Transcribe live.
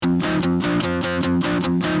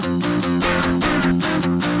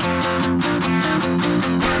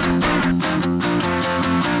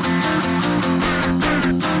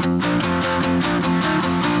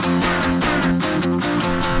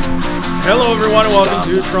everyone, and welcome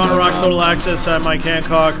to Toronto Rock Total Access. I'm Mike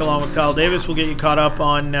Hancock, along with Kyle Davis. We'll get you caught up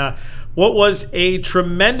on what was a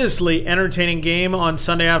tremendously entertaining game on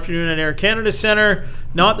Sunday afternoon at Air Canada Centre.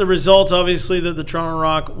 Not the result, obviously, that the Toronto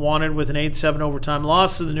Rock wanted with an 8-7 overtime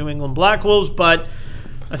loss to the New England Black Wolves, but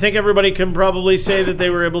I think everybody can probably say that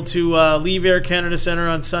they were able to leave Air Canada Centre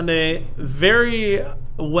on Sunday very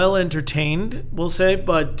well entertained, we'll say.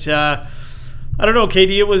 But I don't know,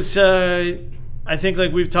 KD, it was... I think,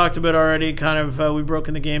 like we've talked about already, kind of we've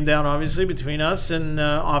broken the game down, obviously, between us and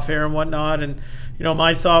off air and whatnot. And, you know,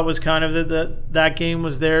 my thought was kind of that game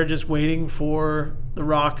was there just waiting for the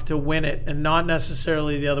Rock to win it and not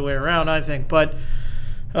necessarily the other way around, I think. But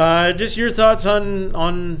just your thoughts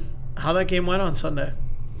on how that game went on Sunday.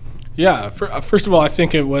 Yeah, first of all, I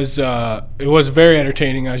think it was very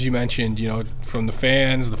entertaining, as you mentioned, you know, from the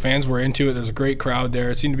fans. The fans were into it. There's a great crowd there.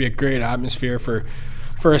 It seemed to be a great atmosphere for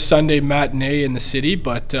a Sunday matinee in the city.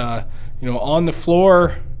 But, you know, on the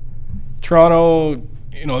floor, Toronto,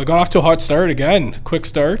 you know, they got off to a hot start again, quick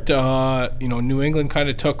start. You know, New England kind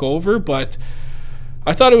of took over, but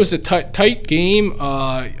I thought it was a tight game.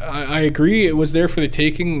 I agree it was there for the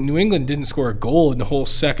taking. New England didn't score a goal in the whole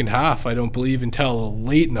second half, I don't believe, until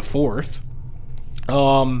late in the fourth.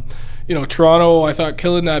 You know, Toronto, I thought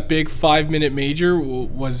killing that big 5-minute major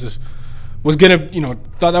was gonna, you know,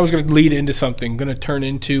 thought that was gonna lead into something, gonna turn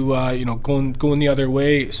into, you know, going the other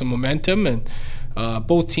way, some momentum, and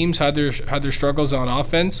both teams had their struggles on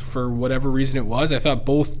offense for whatever reason it was. I thought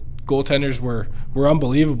both goaltenders were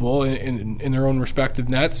unbelievable in their own respective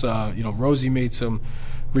nets. You know, Rosie made some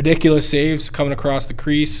ridiculous saves coming across the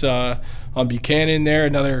crease on Buchanan there,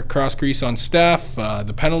 another cross crease on Steph,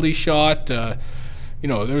 the penalty shot. You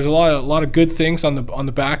know, there was a lot of good things on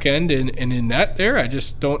the back end and in net there. I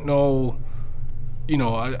just don't know. You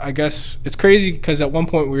know, I guess it's crazy because at one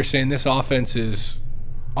point we were saying this offense is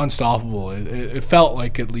unstoppable. It felt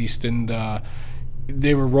like, at least, and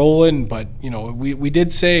they were rolling. But, you know, we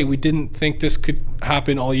did say we didn't think this could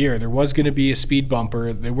happen all year. There was going to be a speed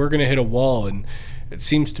bumper. They were going to hit a wall, and it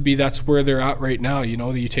seems to be that's where they're at right now. You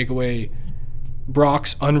know, that you take away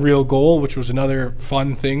Brock's unreal goal, which was another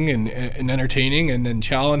fun thing and entertaining, and then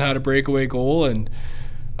Challen had a breakaway goal, and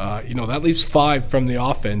you know, that leaves 5 from the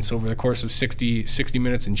offense over the course of 60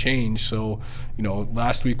 minutes and change. So, you know,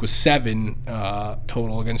 last week was 7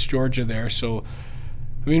 total against Georgia there. So,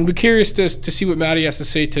 I mean, we're curious to see what Matty has to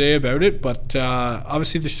say today about it, but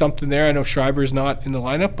obviously there's something there. I know Schreiber's not in the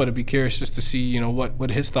lineup, but I'd be curious just to see, you know, what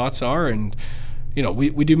his thoughts are. And, you know,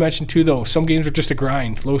 we do mention too, though, some games are just a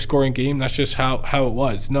grind, low-scoring game. That's just how it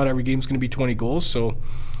was. Not every game's going to be 20 goals, so...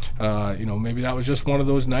 you know, maybe that was just one of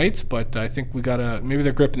those nights, but I think maybe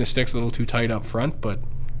they're gripping the sticks a little too tight up front, but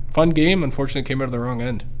fun game. Unfortunately, came out of the wrong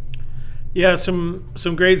end. Yeah, some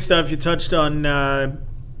great stuff. You touched on,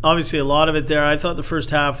 obviously, a lot of it there. I thought the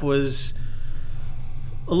first half was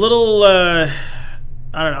a little, I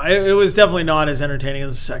don't know, it was definitely not as entertaining as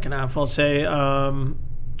the second half, I'll say.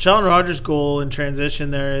 Challen Rogers' goal in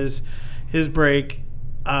transition there is his break.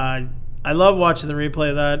 I love watching the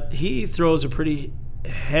replay of that. He throws a pretty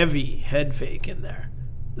heavy head fake in there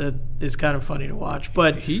that is kind of funny to watch,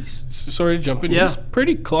 but he's, sorry to jump in, he's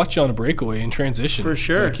pretty clutch on a breakaway in transition for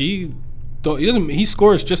sure. Like he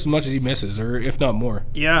scores just as much as he misses, or if not more.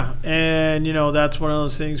 Yeah, and you know, that's one of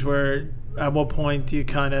those things where at what point do you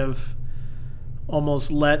kind of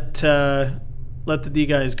almost let the D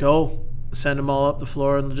guys go, send them all up the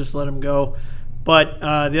floor and just let them go. But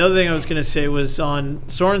the other thing I was going to say was on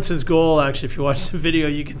Sorensen's goal. Actually, if you watch the video,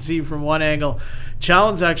 you can see from one angle,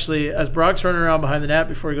 Challen's actually, as Brock's running around behind the net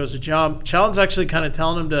before he goes to jump, Challen's actually kind of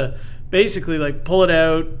telling him to basically like pull it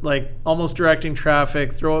out, like almost directing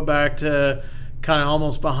traffic, throw it back to kind of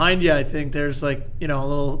almost behind you. I think there's like, you know, a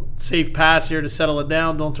little safe pass here to settle it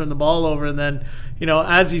down. Don't turn the ball over. And then, you know,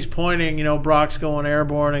 as he's pointing, you know, Brock's going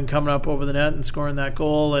airborne and coming up over the net and scoring that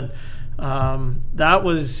goal. And that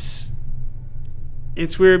was...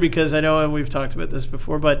 It's weird because I know, and we've talked about this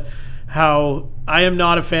before, but how I am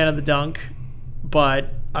not a fan of the dunk,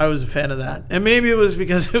 but I was a fan of that. And maybe it was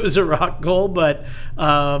because it was a Rock goal, but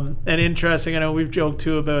and interesting. I know we've joked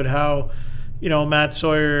too about how, you know, Matt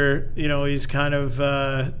Sawyer, you know, he's kind of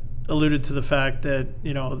alluded to the fact that,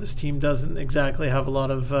 you know, this team doesn't exactly have a lot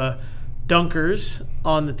of dunkers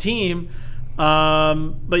on the team.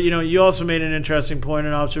 But, you know, you also made an interesting point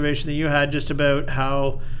and observation that you had just about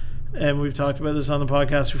how, and we've talked about this on the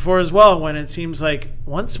podcast before as well, when it seems like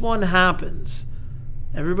once one happens,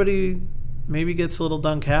 everybody maybe gets a little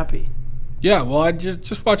dunk happy. Yeah, well, I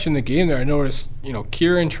just watching the game there, I noticed, you know,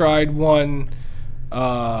 Kieran tried one,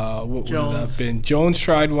 What would that Jones. have been? Jones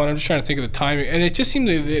tried one. I'm just trying to think of the timing, and it just seemed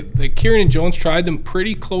that Kieran and Jones tried them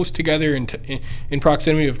pretty close together in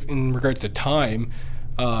proximity in regards to time.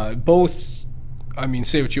 Both, I mean,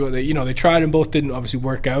 say what you want. They tried and both didn't obviously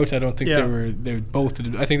work out. I don't think they both.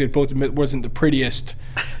 I think they both wasn't the prettiest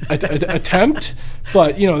attempt,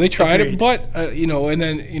 but they tried Agreed. it. But and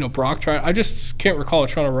then Brock tried. I just can't recall a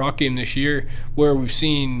Toronto Rock game this year where we've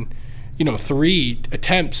seen 3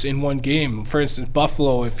 attempts in one game. For instance,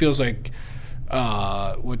 Buffalo, it feels like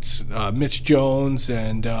Mitch Jones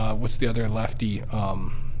and what's the other lefty,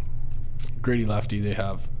 gritty lefty they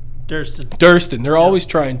have? Durston. They're always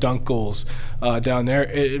trying dunk goals down there.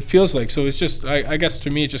 It feels like. So it's just, I guess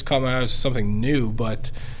to me, it just caught my eye as something new.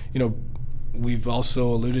 But, we've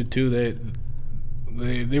also alluded to that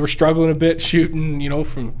they were struggling a bit shooting,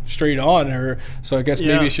 from straight on. So I guess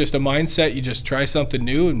maybe it's just a mindset. You just try something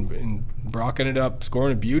new, and Brock ended up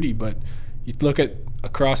scoring a beauty. But you look at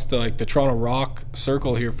across the Toronto Rock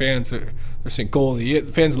circle here, fans they're saying goal of the year.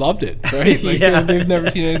 The fans loved it, right? They've never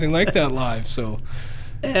seen anything like that live. So.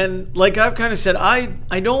 And like I've kind of said, I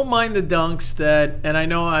don't mind the dunks and I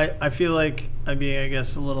know I feel like I'm being, I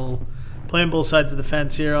guess, a little playing both sides of the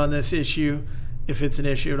fence here on this issue, if it's an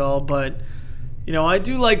issue at all. But, I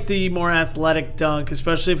do like the more athletic dunk,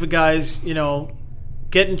 especially if a guy's,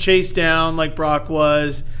 getting chased down like Brock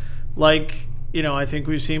was. Like, I think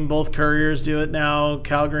we've seen both Couriers do it now,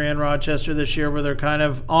 Calgary and Rochester this year, where they're kind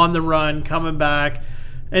of on the run, coming back,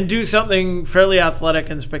 and do something fairly athletic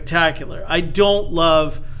and spectacular. I don't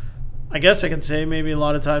love, I guess I can say maybe a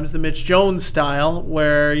lot of times, the Mitch Jones style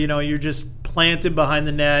where, you're just planted behind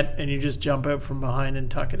the net and you just jump out from behind and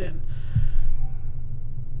tuck it in.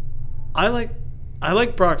 I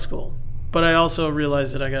like Brock's goal, but I also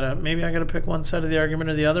realize that I gotta pick one side of the argument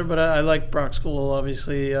or the other, but I like Brock's goal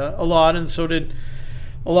obviously a lot, and so did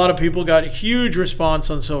a lot of people. Got a huge response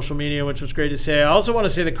on social media, which was great to say. I also want to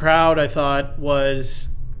say the crowd, I thought, was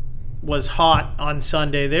hot on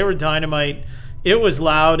Sunday. They were dynamite. It was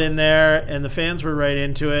loud in there, and the fans were right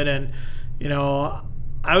into it. And,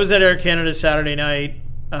 I was at Air Canada Saturday night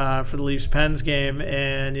for the Leafs-Pens game,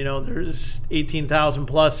 and, there's 18,000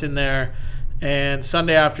 plus in there. And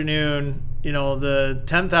Sunday afternoon, the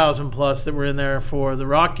 10,000 plus that were in there for the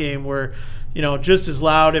Rock game were, just as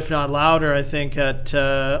loud, if not louder, I think, at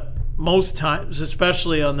most times,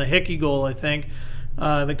 especially on the Hickey goal, I think.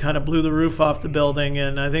 That kind of blew the roof off the building,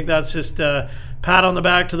 and I think that's just a pat on the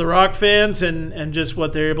back to the Rock fans and just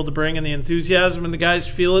what they're able to bring and the enthusiasm. And the guys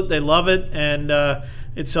feel it, they love it, and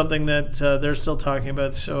it's something that they're still talking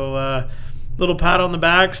about. So little pat on the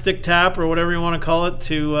back, stick tap, or whatever you want to call it,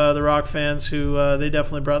 to the Rock fans who they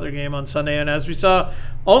definitely brought their game on Sunday. And as we saw,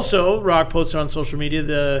 also Rock posted on social media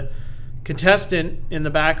the contestant in the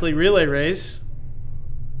Backley relay race.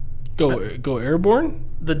 Go airborne?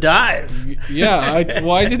 The dive. Yeah, I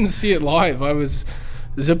didn't see it live. I was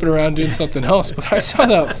zipping around doing something else, but I saw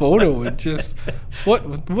that photo and just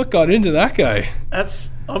what got into that guy?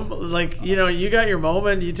 That's you got your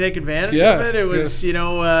moment, you take advantage of it. It was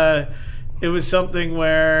it was something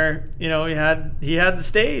where he had the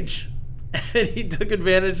stage and he took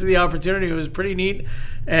advantage of the opportunity. It was pretty neat,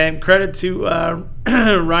 and credit to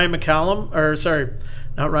Ryan McCallum, or sorry,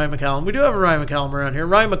 not Ryan McCallum. We do have a Ryan McCallum around here.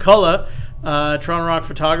 Ryan McCullough, Toronto Rock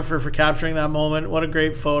photographer, for capturing that moment. What a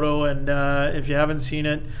great photo. And if you haven't seen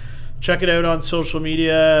it, check it out on social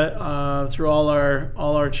media through all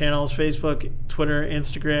our channels, Facebook, Twitter,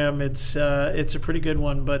 Instagram. It's a pretty good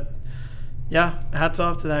one. But yeah, hats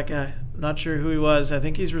off to that guy. Not sure who he was. I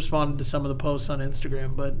think he's responded to some of the posts on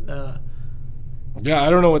Instagram, but yeah, I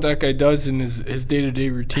don't know what that guy does in his day-to-day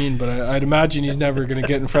routine, but I'd imagine he's never going to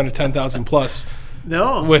get in front of 10,000 plus.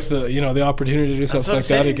 No, with the opportunity to do something like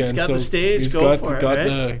that again. He's got the stage. He's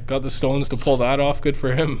got the stones to pull that off. Good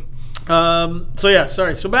for him.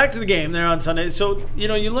 So back to the game there on Sunday. So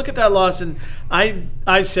you look at that loss, and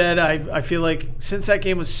I've said I feel like since that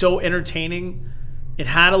game was so entertaining, it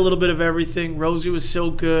had a little bit of everything. Rosie was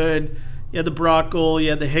so good. You had the Brock goal.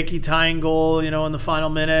 You had the Hickey tying goal. In the final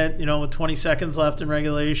minute. With 20 seconds left in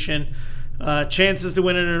regulation, chances to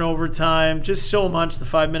win it in overtime. Just so much. The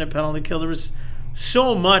 5-minute penalty kill. There was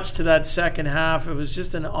so much to that second half. It was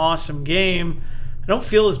just an awesome game. I don't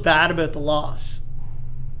feel as bad about the loss.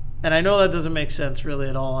 And I know that doesn't make sense really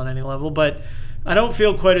at all on any level, but I don't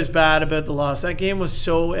feel quite as bad about the loss. That game was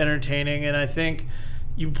so entertaining, and I think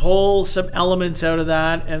you pull some elements out of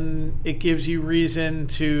that, and it gives you reason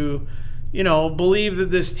to, believe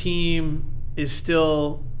that this team is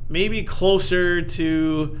still maybe closer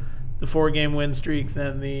to the 4-game win streak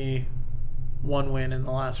than the 1 win in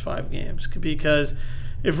the last 5 games. Because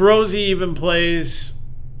if Rosie even plays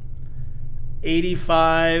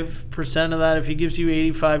 85% of that, if he gives you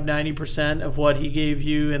 85, 90% of what he gave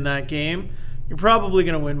you in that game, you're probably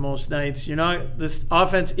going to win most nights. This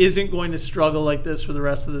offense isn't going to struggle like this for the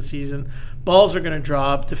rest of the season. Balls are going to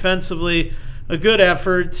drop. Defensively, a good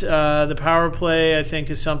effort. The power play, I think,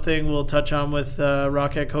 is something we'll touch on with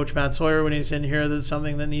Rocket coach Matt Sawyer when he's in here. That's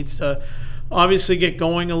something that needs to obviously get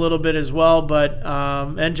going a little bit as well, but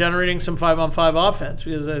and generating some 5-on-5 offense,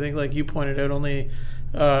 because I think, like you pointed out, only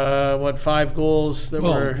 5 goals that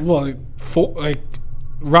were... Well,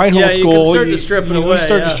 Reinhold's goal... Can start to strip it away.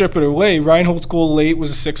 To strip it away. Reinhold's goal late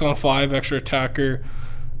was a 6-on-5 extra attacker.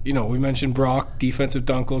 We mentioned Brock, defensive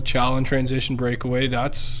dunkel, challenge, transition, breakaway.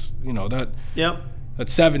 That's, that... Yep. That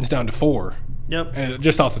 7's down to 4. Yep.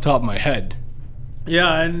 Just off the top of my head.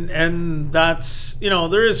 Yeah, and that's,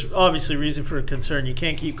 there is obviously reason for concern. You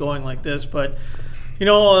can't keep going like this, but,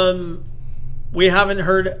 we haven't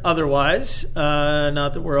heard otherwise.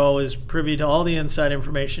 Not that we're always privy to all the inside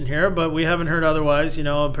information here, but we haven't heard otherwise.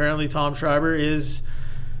 Apparently Tom Schreiber is,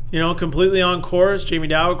 completely on course. Jamie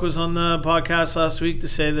Dowick was on the podcast last week to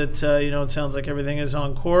say that, it sounds like everything is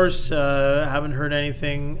on course. Haven't heard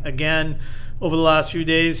anything again over the last few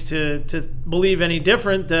days to believe any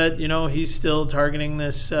different, that, he's still targeting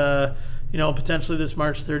this, potentially this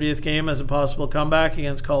March 30th game as a possible comeback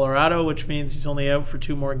against Colorado, which means he's only out for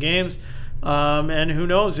 2 more games. And who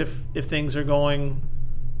knows if things are going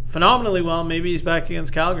phenomenally well, maybe he's back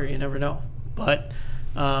against Calgary. You never know. But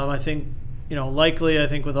I think, likely, I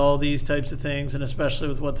think with all these types of things, and especially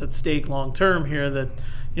with what's at stake long term here, that,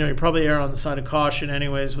 you probably err on the side of caution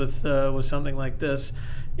anyways with something like this.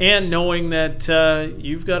 And knowing that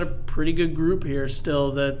you've got a pretty good group here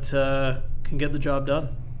still that can get the job done.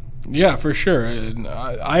 Yeah, for sure. And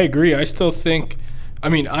I agree. I still think,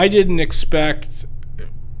 I didn't expect,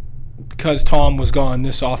 because Tom was gone,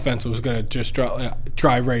 this offense was going to just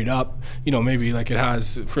dry right up, maybe like it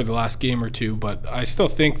has for the last game or two. But I still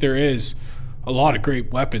think there is a lot of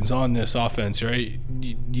great weapons on this offense, right?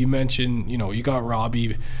 You mentioned, you got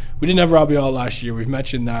Robbie. We didn't have Robbie all last year. We've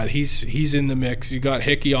mentioned that. He's in the mix. You got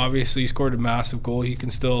Hickey, obviously. He scored a massive goal. He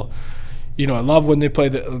can still... I love when they play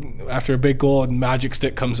after a big goal and Magic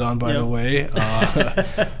Stick comes on, by the way.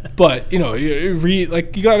 But, you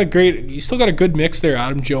still got a good mix there,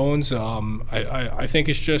 Adam Jones. I think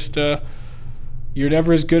it's just you're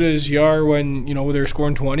never as good as you are when, they're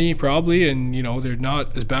scoring 20 probably, and, they're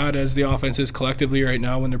not as bad as the offense is collectively right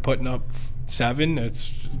now when they're putting up 7.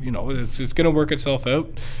 It's it's going to work itself out.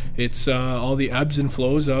 It's all the ebbs and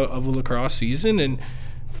flows of a lacrosse season. And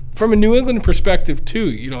from a New England perspective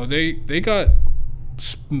too, they got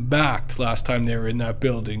smacked last time they were in that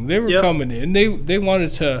building. They were coming in. They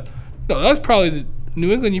wanted to. That was probably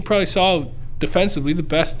New England. You probably saw defensively the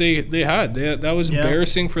best they had. That was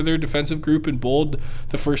embarrassing for their defensive group in Bold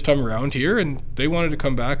the first time around here, and they wanted to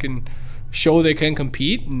come back and show they can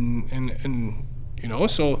compete and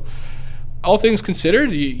so. All things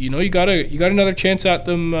considered, you got another chance at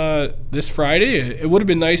them this Friday. It would have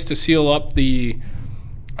been nice to seal up if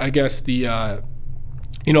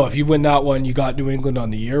you win that one, you got New England on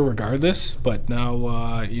the year regardless. But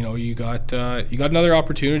now, you got another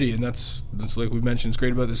opportunity, and that's like we mentioned. It's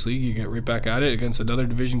great about this league. You get right back at it against another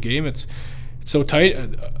division game. It's so tight.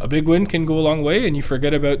 A big win can go a long way, and you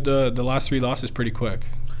forget about the last 3 losses pretty quick.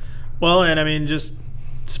 Well, and just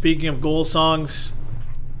speaking of goal songs,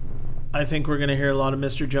 I think we're going to hear a lot of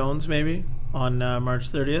Mr. Jones maybe on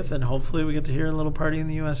March 30th, and hopefully we get to hear a little Party in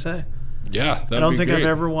the USA. Yeah, I don't think I've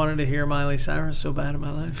ever wanted to hear Miley Cyrus so bad in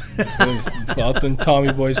my life. Well, then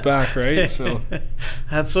Tommy Boy's back, right? So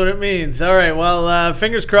that's what it means. All right, well,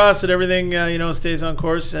 fingers crossed that everything stays on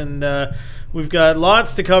course, and we've got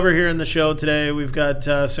lots to cover here in the show today. We've got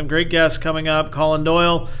some great guests coming up. Colin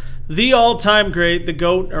Doyle, the all-time great, the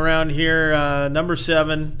GOAT around here, number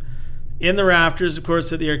 7 in the rafters, of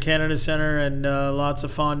course, at the Air Canada Centre, and lots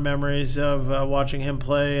of fond memories of watching him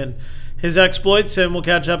play and his exploits, and we'll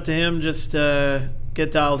catch up to him, just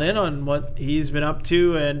get dialed in on what he's been up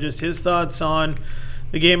to and just his thoughts on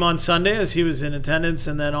the game on Sunday as he was in attendance.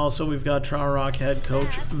 And then also we've got Toronto Rock head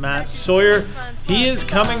coach Matt Sawyer. He is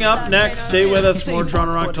coming up next. Stay with us. More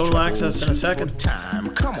Toronto Rock Total Access in a second.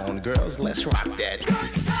 Come on, girls, let's rock that.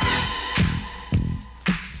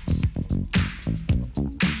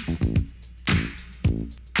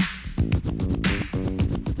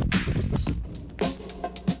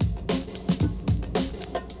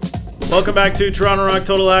 Welcome back to Toronto Rock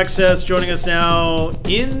Total Access. Joining us now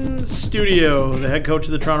in studio, the head coach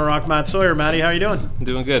of the Toronto Rock, Matt Sawyer. Matty, how are you doing? I'm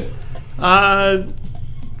doing good.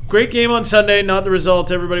 Great game on Sunday. Not the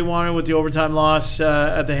result everybody wanted with the overtime loss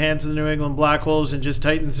at the hands of the New England Black Wolves, and just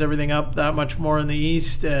tightens everything up that much more in the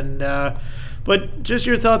East. And But just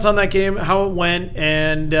your thoughts on that game, how it went,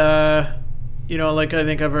 and like I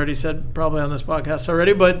think I've already said probably on this podcast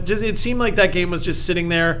already, but just it seemed like that game was just sitting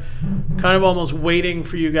there, kind of almost waiting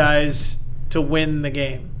for you guys to win the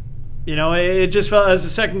game. It just felt as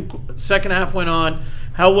the second half went on,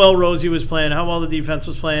 how well Rosie was playing, how well the defense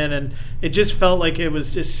was playing, and it just felt like it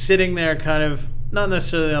was just sitting there, kind of not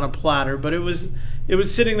necessarily on a platter, but it was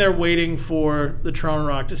sitting there waiting for the Toronto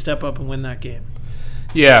Rock to step up and win that game.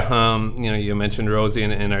 Yeah, you mentioned Rosie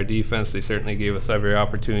and our defense. They certainly gave us every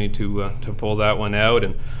opportunity to pull that one out,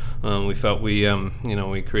 and we felt we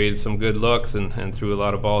created some good looks and threw a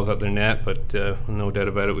lot of balls at their net. But no doubt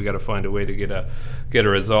about it, we got to find a way to get a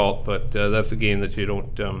result. But that's a game that you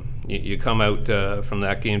don't you come out from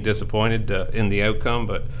that game disappointed in the outcome,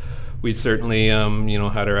 but. We certainly,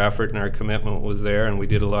 had our effort and our commitment was there, and we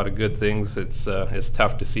did a lot of good things. It's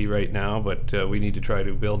tough to see right now, but we need to try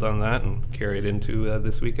to build on that and carry it into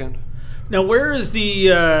this weekend. Now, where is the,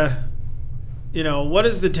 what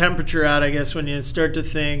is the temperature at, I guess, when you start to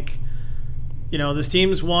think, this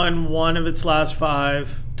team's won one of its last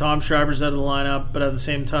 5. Tom Schreiber's out of the lineup, but at the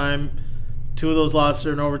same time, 2 of those losses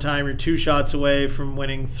are in overtime. You're 2 shots away from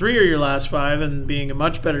winning 3 of your last 5 and being in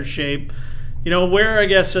much better shape. Where, I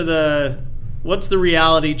guess, what's the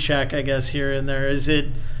reality check, I guess, here and there? Is it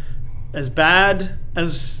as bad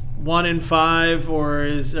as 1 in 5, or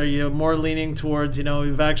are you more leaning towards,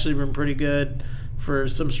 we've actually been pretty good for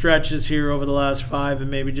some stretches here over the last 5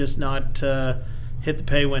 and maybe just not hit the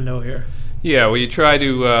pay window here? Yeah, well, you try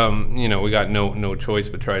to, we got no choice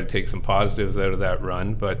but try to take some positives out of that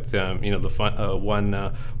run. But the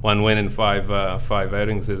one win in 5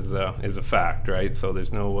 outings is a fact, right? So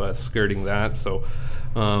there's no skirting that. So,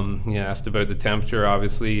 asked about the temperature.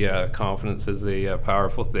 Obviously, confidence is a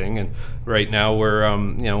powerful thing, and right now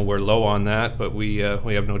we're low on that. But we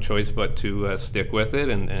have no choice but to stick with it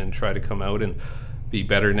and try to come out and be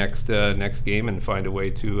better next game and find a way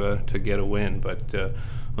to get a win. But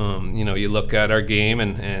you look at our game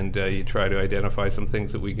and you try to identify some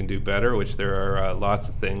things that we can do better, which there are lots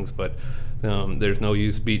of things, but there's no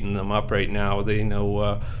use beating them up right now. They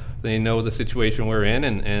know the situation we're in,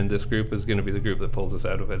 and this group is going to be the group that pulls us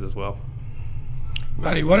out of it as well.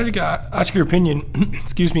 Matty, wanted to ask your opinion,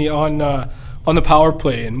 excuse me, on the power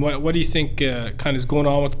play, and what do you think kind of is going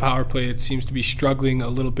on with the power play? It seems to be struggling a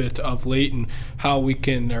little bit of late, and how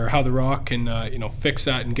the Rock can fix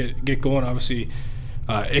that and get going. Obviously,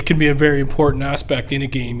 it can be a very important aspect in a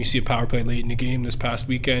game. You see a power play late in the game this past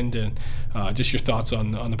weekend, and just your thoughts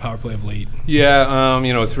on the power play of late. Yeah,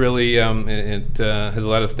 it's really it has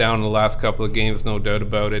let us down in the last couple of games, no doubt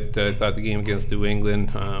about it. I thought the game against New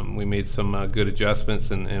England, we made some good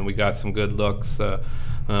adjustments and we got some good looks.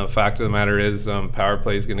 Fact of the matter is, power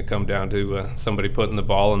play is going to come down to somebody putting the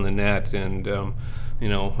ball in the net, and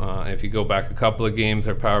if you go back a couple of games,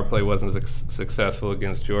 our power play wasn't successful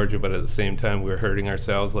against Georgia, but at the same time, we were hurting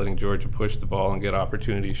ourselves, letting Georgia push the ball and get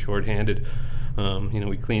opportunities shorthanded.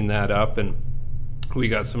 We cleaned that up, and we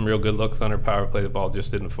got some real good looks on our power play. The ball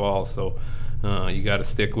just didn't fall, so you got to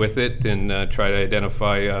stick with it and try to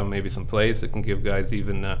identify maybe some plays that can give guys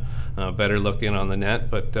even better look in on the net.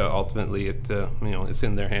 But ultimately, it's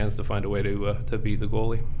in their hands to find a way to beat the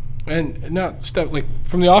goalie. And not stuff like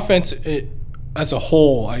from the offense. As a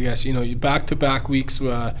whole, I guess, back-to-back weeks,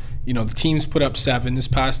 the teams put up 7 this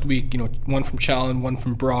past week, 1 from Challen, 1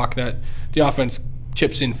 from Brock, that the offense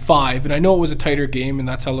chips in 5. And I know it was a tighter game, and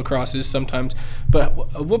that's how lacrosse is sometimes. But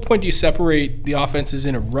at what point do you separate the offenses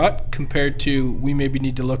in a rut compared to we maybe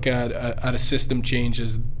need to look at a system change,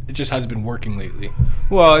 as it just hasn't been working lately?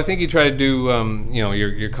 Well, I think you try to do,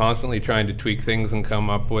 you're constantly trying to tweak things and come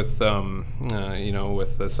up with,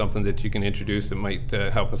 with something that you can introduce that might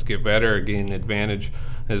help us get better or gain an advantage.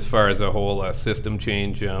 As far as a whole system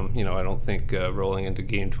change, I don't think rolling into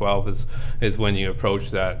Game 12 is when you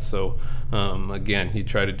approach that. So, again, you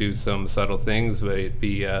try to do some subtle things, whether it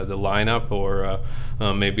be the lineup or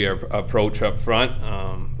maybe our approach up front.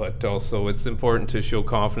 But also it's important to show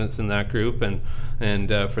confidence in that group and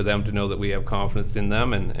for them to know that we have confidence in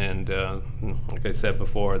them. And like I said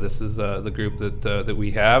before, this is the group that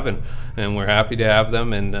we have, and we're happy to have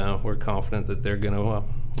them, and we're confident that they're going to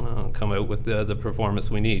come out with the performance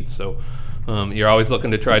we need. So you're always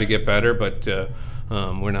looking to try to get better, but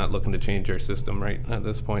we're not looking to change our system right at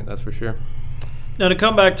this point, that's for sure. Now, to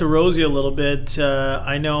come back to Rosie a little bit,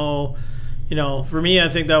 I know, for me, I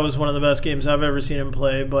think that was one of the best games I've ever seen him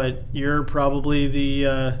play, but you're probably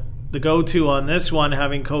the go-to on this one,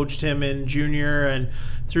 having coached him in junior and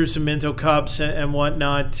through some Minto Cups and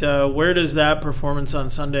whatnot. Where does that performance on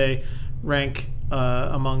Sunday rank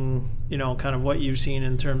among, kind of what you've seen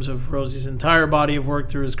in terms of Rosie's entire body of work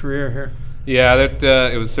through his career here? Yeah, that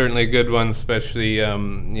it was certainly a good one, especially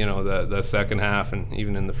the second half, and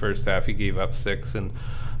even in the first half he gave up 6, and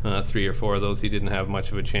 3 or 4 of those he didn't have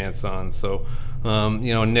much of a chance on. So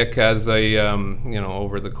Nick has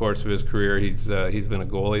over the course of his career he's been a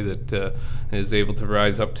goalie that is able to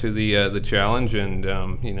rise up to the challenge, and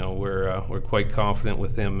we're quite confident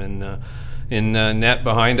with him in net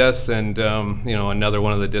behind us. And another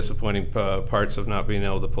one of the disappointing parts of not being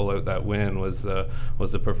able to pull out that win was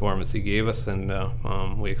the performance he gave us,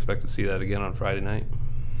 and we expect to see that again on Friday night.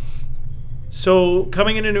 So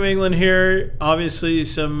coming into New England here, obviously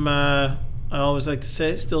some, I always like to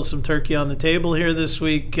say, still some turkey on the table here this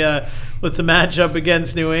week with the matchup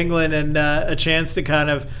against New England, and a chance to kind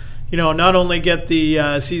of, not only get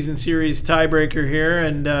the season series tiebreaker here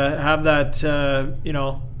and have that,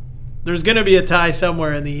 there's going to be a tie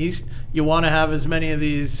somewhere in the East. You want to have as many of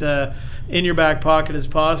these in your back pocket as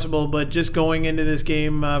possible, but just going into this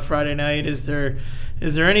game Friday night, is there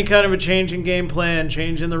any kind of a change in game plan,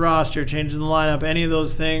 change in the roster, change in the lineup, any of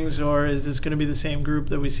those things, or is this going to be the same group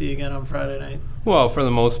that we see again on Friday night? Well, for the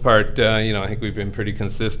most part, I think we've been pretty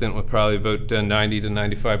consistent with probably about 90 to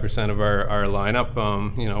 95% of our lineup.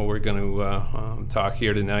 We're going to talk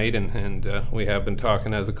here tonight, and we have been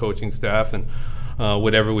talking as a coaching staff, and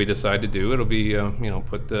whatever we decide to do, it'll be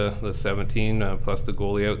put the 17 plus the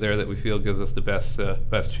goalie out there that we feel gives us the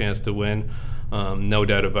best chance to win. No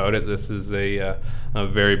doubt about it. This is a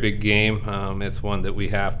very big game. It's one that we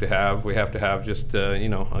have to have. We have to have just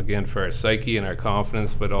again, for our psyche and our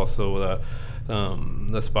confidence, but also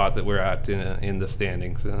the spot that we're at in the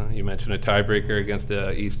standings. You mentioned a tiebreaker against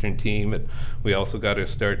an Eastern team, but we also got to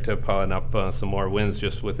start piling up some more wins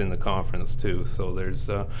just within the conference too. So there's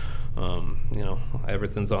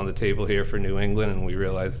everything's on the table here for New England, and we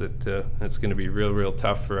realize that it's going to be real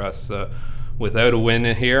tough for us without a win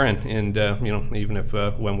here, and even if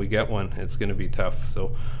when we get one, it's going to be tough.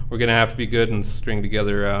 So we're going to have to be good and string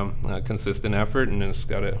together a consistent effort, and it's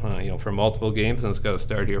got to for multiple games, and it's got to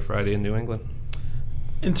start here Friday in New England.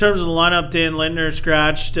 In terms of the lineup, Dan Lintner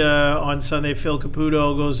scratched on Sunday. Phil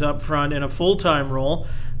Caputo goes up front in a full-time role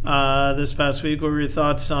this past week. What were your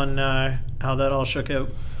thoughts on how that all shook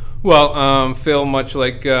out? Well, Phil, much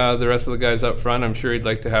like the rest of the guys up front, I'm sure he'd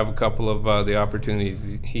like to have a couple of the opportunities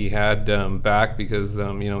he had back, because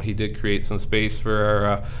he did create some space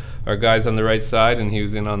for our guys on the right side, and he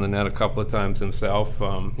was in on the net a couple of times himself.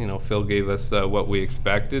 Phil gave us what we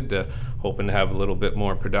expected, hoping to have a little bit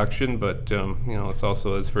more production, but it's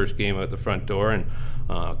also his first game out the front door, and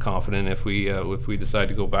confident if we decide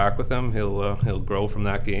to go back with him, he'll grow from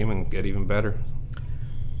that game and get even better.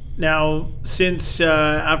 Now, since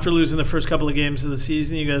after losing the first couple of games of the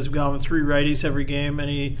season, you guys have gone with 3 righties every game.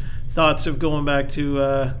 Any thoughts of going back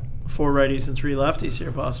to 4 righties and 3 lefties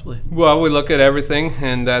here, possibly? Well, we look at everything,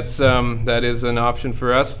 and that is an option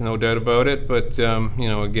for us, no doubt about it. But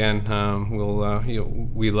again,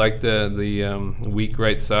 we like the weak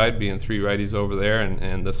right side, being 3 righties over there,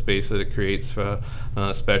 and the space that it creates, for,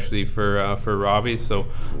 especially for Robbie. So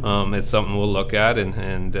it's something we'll look at,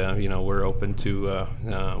 and we're open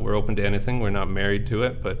to anything. We're not married to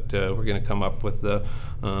it, but we're going to come up with the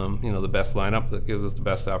best lineup that gives us the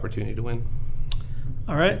best opportunity to win.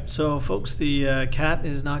 All right, so folks, the cat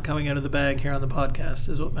is not coming out of the bag here on the podcast,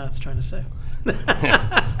 is what Matt's trying to say.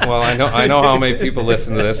 Well, I know how many people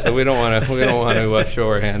listen to this, so we don't want to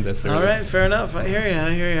shorthand this. All right, fair enough. I hear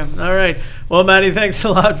you. All right, well, Matty, thanks a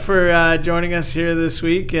lot for joining us here this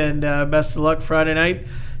week, and best of luck Friday night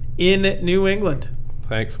in New England.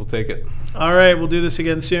 Thanks, we'll take it. All right, we'll do this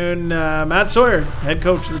again soon. Matt Sawyer, head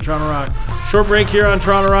coach of the Toronto Rock. Short break here on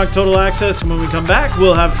Toronto Rock Total Access, and when we come back,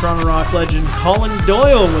 we'll have Toronto Rock legend Colin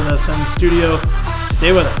Doyle with us in the studio.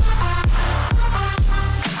 Stay with us.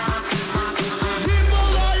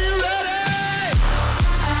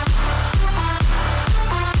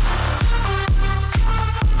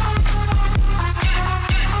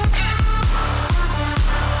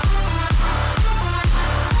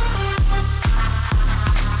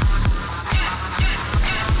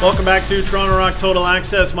 Welcome back to Toronto Rock Total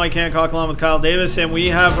Access. Mike Hancock along with Kyle Davis, and we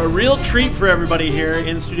have a real treat for everybody here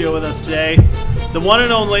in studio with us today. The one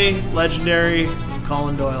and only legendary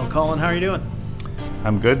Colin Doyle. Colin, how are you doing?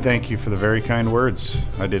 I'm good, thank you for the very kind words.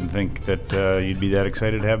 I didn't think that you'd be that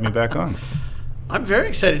excited to have me back on. I'm very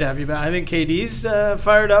excited to have you back. I think KD's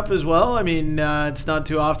fired up as well. I mean, it's not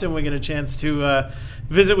too often we get a chance to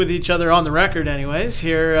visit with each other on the record anyways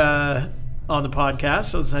here on the podcast,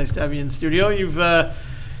 so it's nice to have you in studio. You've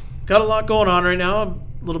got a lot going on right now. A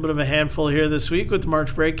little bit of a handful here this week with the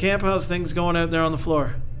March Break Camp. How's things going out there on the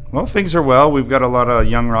floor? Well, things are well. We've got a lot of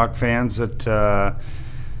young rock fans that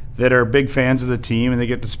that are big fans of the team, and they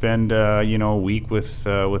get to spend a week with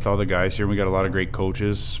all the guys here. And we got a lot of great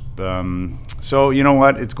coaches. So you know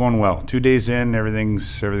what? It's going well. 2 days in,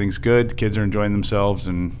 everything's good. The kids are enjoying themselves,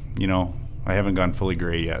 and I haven't gone fully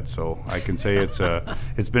gray yet, so I can say it's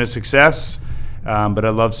been a success. But I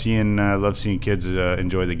love seeing kids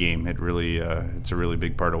enjoy the game. It's a really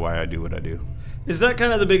big part of why I do what I do. Is that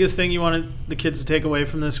kind of the biggest thing you wanted the kids to take away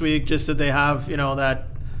from this week? Just that they have that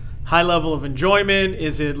high level of enjoyment?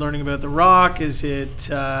 Is it learning about the Rock? Is it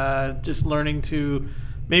just learning to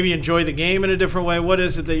maybe enjoy the game in a different way? What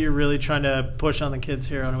is it that you're really trying to push on the kids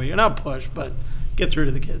here on a week? Not push, but get through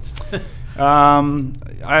to the kids.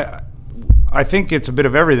 I think it's a bit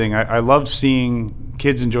of everything. I love seeing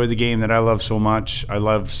kids enjoy the game that I love so much. I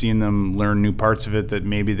love seeing them learn new parts of it that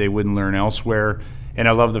maybe they wouldn't learn elsewhere. And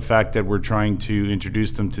I love the fact that we're trying to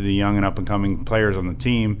introduce them to the young and up-and-coming players on the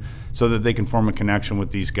team so that they can form a connection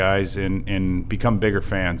with these guys and become bigger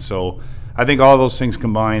fans. So I think all those things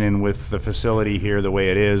combine, and with the facility here, the way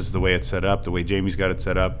it is, the way it's set up, the way Jamie's got it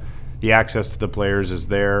set up, the access to the players is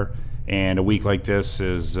there. And a week like this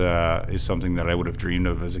is something that I would have dreamed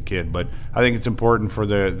of as a kid. But I think it's important for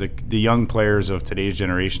the young players of today's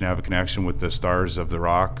generation to have a connection with the stars of the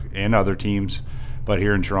Rock and other teams. But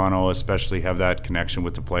here in Toronto, especially, have that connection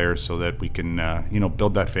with the players so that we can,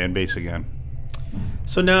 build that fan base again.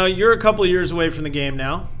 So now you're a couple of years away from the game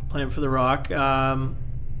now, playing for the Rock.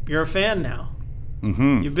 You're a fan now.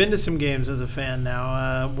 Mm-hmm. You've been to some games as a fan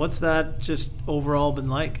now. What's that just overall been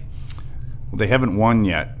like? Well, they haven't won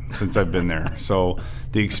yet since I've been there, so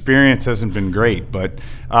the experience hasn't been great. But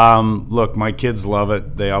look, my kids love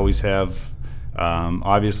it. They always have.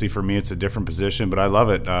 Obviously, for me, it's a different position, but I love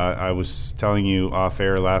it. I was telling you off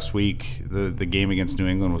air last week, the game against New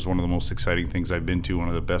England was one of the most exciting things I've been to, one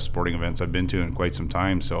of the best sporting events I've been to in quite some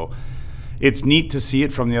time. So it's neat to see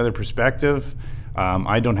it from the other perspective.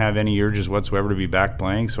 I don't have any urges whatsoever to be back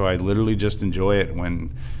playing, so I literally just enjoy it.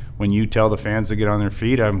 When you tell the fans to get on their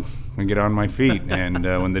feet, I'm going to get on my feet. And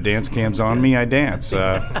when the dance cam's on me, I dance.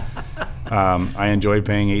 I enjoy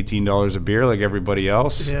paying $18 a beer like everybody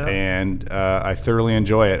else, and I thoroughly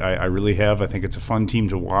enjoy it. I really have. I think it's a fun team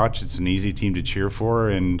to watch. It's an easy team to cheer for,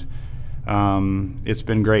 and it's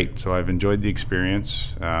been great. So I've enjoyed the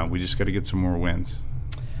experience. We just got to get some more wins.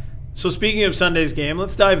 So speaking of Sunday's game,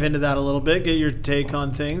 let's dive into that a little bit, get your take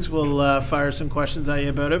on things. We'll fire some questions at you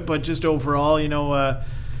about it, but just overall,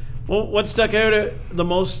 what stuck out the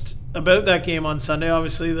most about that game on Sunday?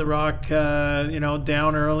 Obviously, the Rock,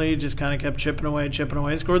 down early, just kind of kept chipping away.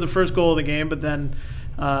 Scored the first goal of the game, but then,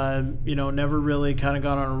 never really kind of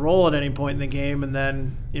got on a roll at any point in the game. And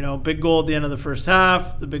then, big goal at the end of the first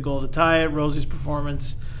half, the big goal to tie it, Rosie's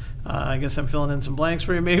performance. I guess I'm filling in some blanks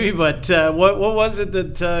for you maybe, but what was it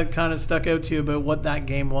that kind of stuck out to you about what that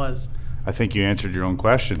game was? I think you answered your own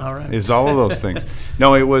question. All right. It's all of those things.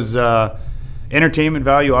 No, it was entertainment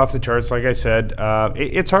value off the charts, like I said.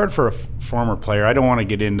 It's hard for a former player. I don't want to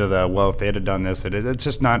get into if they had done this, it's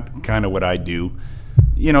just not kind of what I do.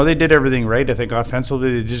 They did everything right. I think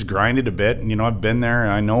offensively they just grinded a bit. And, I've been there.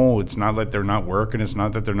 I know it's not that they're not working. It's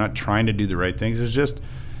not that they're not trying to do the right things. It's just,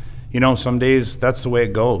 some days that's the way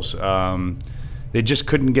it goes. They just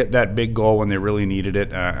couldn't get that big goal when they really needed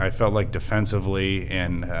it. I felt like defensively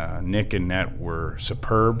and Nick and Net were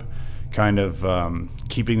superb, kind of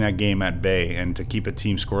keeping that game at bay, and to keep a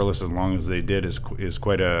team scoreless as long as they did is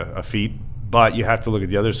quite a feat. But you have to look at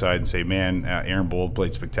the other side and say, man, Aaron Bold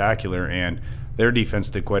played spectacular, and their defense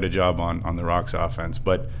did quite a job on the Rock's offense.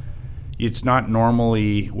 But it's not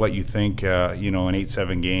normally what you think, an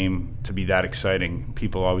 8-7 game to be that exciting.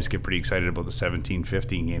 People always get pretty excited about the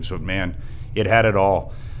 17-15 games, but man, it had it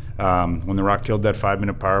all. When the Rock killed that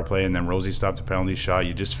 5-minute power play and then Rosie stopped a penalty shot,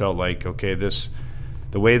 you just felt like, okay,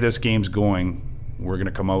 the way this game's going, we're going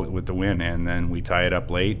to come out with the win. And then we tie it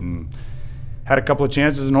up late and had a couple of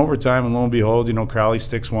chances in overtime, and lo and behold, Crowley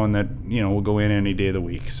sticks one that, will go in any day of the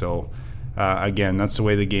week. So, again, that's the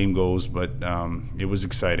way the game goes, but it was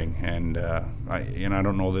exciting. And, I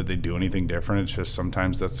don't know that they do anything different. It's just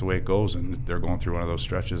sometimes that's the way it goes, and they're going through one of those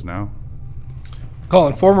stretches now.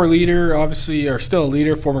 Colin, former leader, obviously, or still a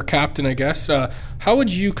leader, former captain, I guess. How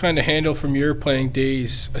would you kind of handle from your playing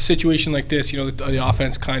days a situation like this? The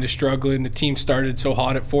offense kind of struggling. The team started so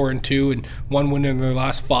hot at 4-2 and one win in their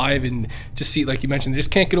last 5, and just see, like you mentioned, they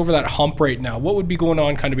just can't get over that hump right now. What would be going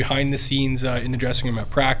on kind of behind the scenes in the dressing room at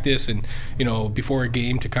practice and before a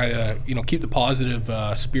game to kind of keep the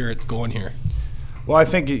positive spirit going here? Well, I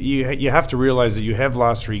think you have to realize that you have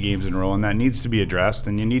lost 3 games in a row, and that needs to be addressed,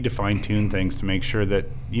 and you need to fine-tune things to make sure that,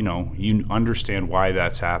 you understand why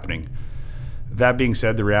that's happening. that being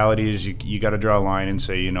said, the reality is you got to draw a line and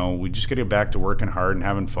say, we just got to get back to working hard and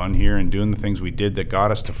having fun here and doing the things we did that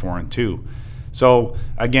got us to 4-2. So,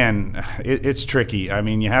 again, it's tricky. I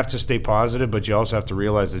mean, you have to stay positive, but you also have to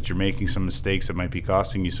realize that you're making some mistakes that might be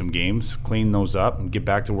costing you some games. Clean those up and get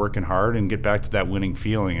back to working hard and get back to that winning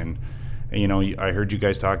feeling. And I heard you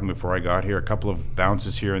guys talking before I got here, a couple of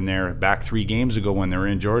bounces here and there. Back 3 games ago when they were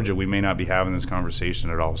in Georgia, we may not be having this conversation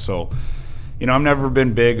at all. So, I've never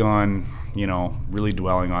been big on, really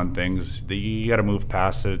dwelling on things. You got to move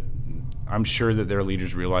past it. I'm sure that their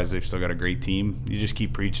leaders realize they've still got a great team. You just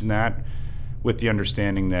keep preaching that with the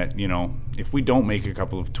understanding that, if we don't make a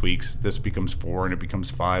couple of tweaks, this becomes 4 and it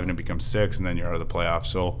becomes 5 and it becomes 6 and then you're out of the playoffs.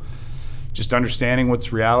 So just understanding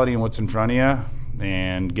what's reality and what's in front of you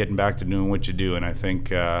and getting back to doing what you do. And I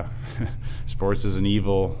think sports is an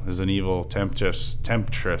evil temptress.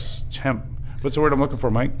 What's the word I'm looking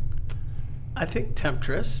for, Mike? I think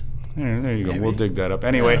temptress. There you go. Maybe. We'll dig that up.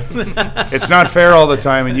 Anyway, it's not fair all the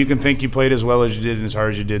time, and you can think you played as well as you did and as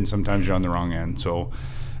hard as you did, and sometimes you're on the wrong end. So,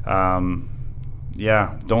 don't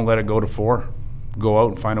let it go to 4. Go out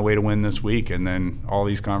and find a way to win this week, and then all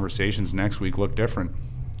these conversations next week look different.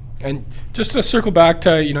 And just to circle back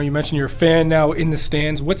to, you mentioned you're a fan now in the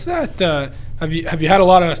stands. What's that? Have you had a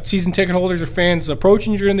lot of season ticket holders or fans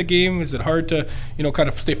approaching you during the game? Is it hard to, kind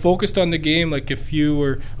of stay focused on the game? Like if you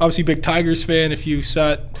were obviously a big Tigers fan, if you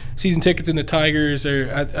sat season tickets in the Tigers or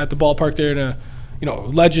at the ballpark there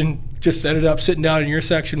and legend just ended up sitting down in your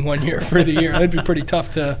section one year for the year, that'd be pretty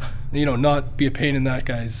tough to, not be a pain in that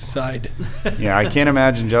guy's side. Yeah, I can't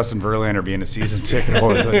imagine Justin Verlander being a season ticket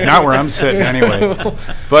holder. Not where I'm sitting anyway.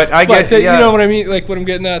 But I get, you know what I mean? Like what I'm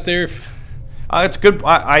getting at there. It's good.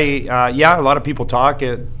 A lot of people talk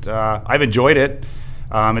it. I've enjoyed it.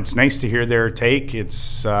 It's nice to hear their take.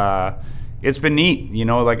 It's been neat.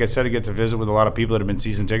 Like I said, I get to visit with a lot of people that have been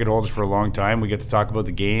season ticket holders for a long time. We get to talk about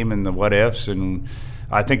the game and the what ifs, and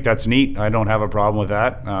I think that's neat. I don't have a problem with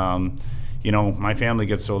that. My family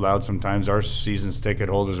gets so loud sometimes our season ticket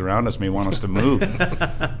holders around us may want us to move.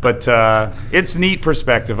 But it's neat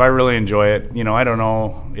perspective. I really enjoy it. I don't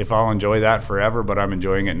know if I'll enjoy that forever, but I'm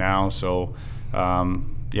enjoying it now. So,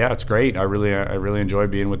 it's great. I really enjoy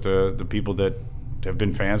being with the people that have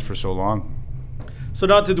been fans for so long. So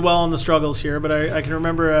not to dwell on the struggles here, but I can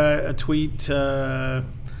remember a tweet. It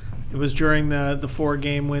was during the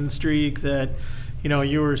 4-game win streak that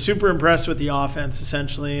you were super impressed with the offense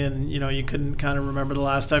essentially, and you couldn't kind of remember the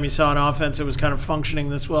last time you saw an offense that was kind of functioning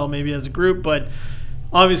this well, maybe as a group. But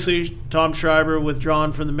obviously Tom Schreiber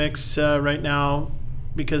withdrawn from the mix right now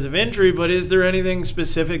because of injury. But is there anything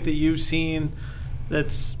specific that you've seen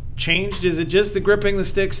that's changed? Is it just the gripping the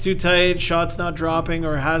sticks too tight, shots not dropping,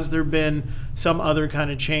 or has there been some other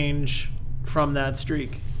kind of change from that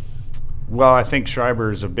streak? Well, I think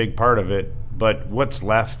Schreiber is a big part of it, but what's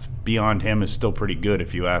left beyond him is still pretty good,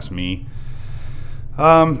 if you ask me.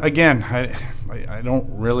 Again, I don't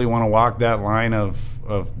really want to walk that line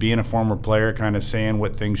of being a former player, kind of saying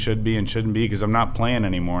what things should be and shouldn't be, because I'm not playing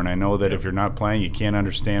anymore, and I know that if you're not playing, you can't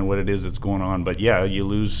understand what it is that's going on. But yeah, you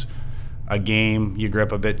lose a game, you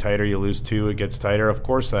grip a bit tighter, you lose 2, it gets tighter. Of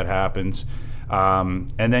course that happens.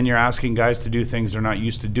 And then you're asking guys to do things they're not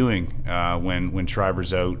used to doing when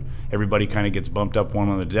Schreiber's out. Everybody kind of gets bumped up one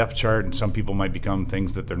on the depth chart, and some people might become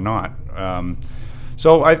things that they're not.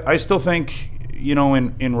 So I still think,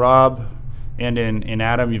 in Rob and in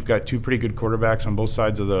Adam, you've got 2 pretty good quarterbacks on both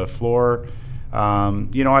sides of the floor.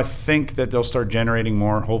 I think that they'll start generating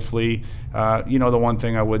more, hopefully. The one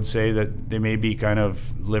thing I would say that they may be kind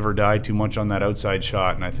of live or die too much on that outside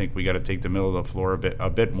shot, and I think we got to take the middle of the floor a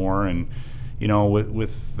bit more. And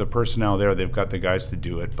with the personnel there, they've got the guys to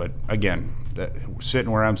do it. But again,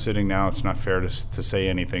 sitting where I'm sitting now, it's not fair to say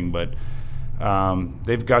anything. But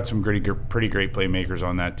they've got some pretty great playmakers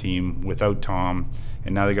on that team without Tom.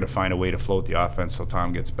 And now they got to find a way to float the offense so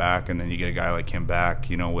Tom gets back, and then you get a guy like him back.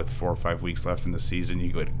 With 4 or 5 weeks left in the season,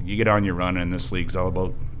 you get on your run, and this league's all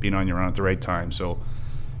about being on your run at the right time. So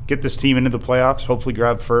get this team into the playoffs. Hopefully,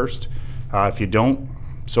 grab first. If you don't,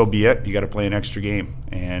 so be it. You got to play an extra game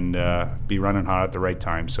and be running hot at the right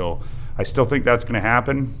time. So I still think that's going to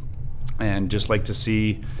happen, and just like to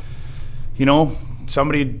see,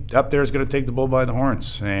 somebody up there is going to take the bull by the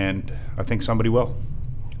horns, and I think somebody will.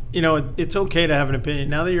 It's okay to have an opinion.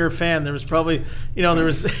 Now that you're a fan, there was probably, there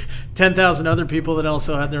was 10,000 other people that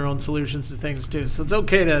also had their own solutions to things too. So it's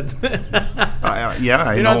okay to. I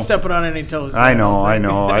You're know. Not stepping on any toes. I know.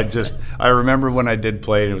 I remember when I did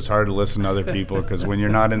play, it was hard to listen to other people because when you're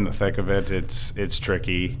not in the thick of it, it's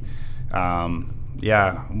tricky.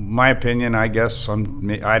 My opinion, I guess, I don't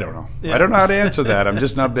know. Yeah. I don't know how to answer that. I'm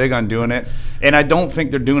just not big on doing it. And I don't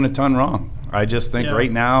think they're doing a ton wrong. I just think Yeah.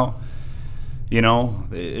 right now,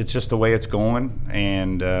 it's just the way it's going.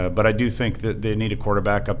 And but I do think that they need a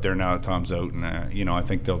quarterback up there now that Tom's out. And, I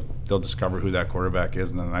think they'll discover who that quarterback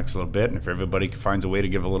is in the next little bit. And if everybody finds a way to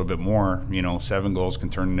give a little bit more, 7 goals can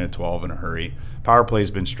turn into 12 in a hurry. Power play's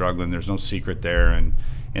been struggling. There's no secret there. And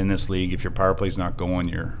in this league, if your power play's not going,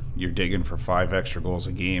 you're digging for 5 extra goals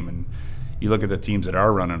a game. And you look at the teams that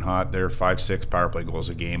are running hot, they're 5-6 power play goals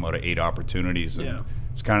a game out of 8 opportunities. And Yeah.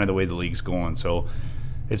 it's kind of the way the league's going. So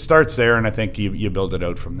it starts there, and I think you build it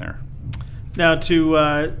out from there. Now to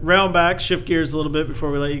round back, shift gears a little bit before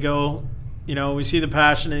we let you go. We see the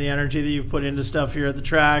passion and the energy that you've put into stuff here at the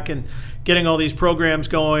track and getting all these programs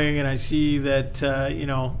going. And I see that,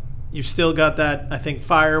 you've still got that, I think,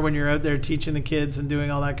 fire when you're out there teaching the kids and doing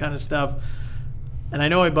all that kind of stuff. And I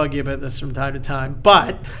know I bug you about this from time to time,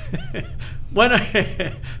 but when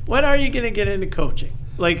are you going to get into coaching?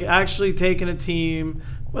 Like actually taking a team,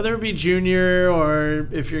 whether it be junior or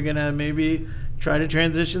if you're going to maybe try to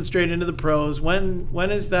transition straight into the pros. When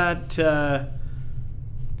is that...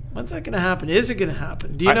 when's that going to happen? Is it going to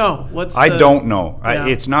happen? Do you know? I don't know. Yeah.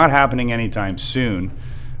 It's not happening anytime soon.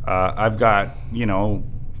 I've got,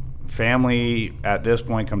 family at this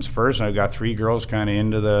point comes first. And I've got 3 girls kind of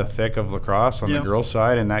into the thick of lacrosse on the girls'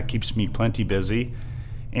 side, and that keeps me plenty busy.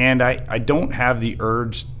 And I don't have the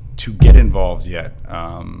urge to get involved yet.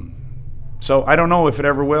 So I don't know if it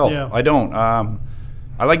ever will. Yeah. I don't.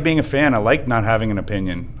 I like being a fan. I like not having an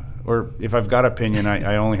opinion. Or if I've got an opinion,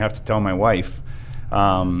 I only have to tell my wife.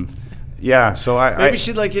 So Maybe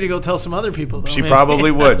she'd like you to go tell some other people, though. She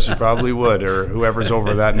probably would. She probably would. Or whoever's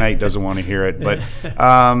over that night doesn't want to hear it. But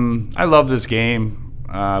I love this game.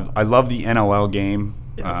 I love the NLL game.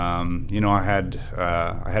 I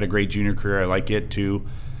had a great junior career. I like it too.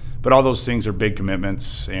 But all those things are big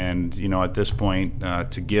commitments. And, at this point,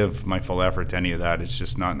 to give my full effort to any of that, it's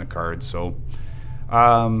just not in the cards. So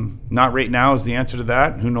not right now is the answer to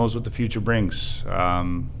that. Who knows what the future brings.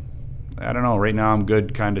 I don't know. Right now I'm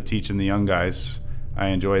good kind of teaching the young guys. I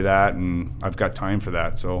enjoy that, and I've got time for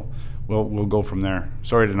that. So we'll go from there.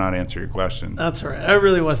 Sorry to not answer your question. That's all right. I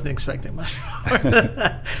really wasn't expecting much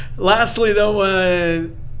more. Lastly,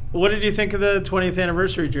 though, what did you think of the 20th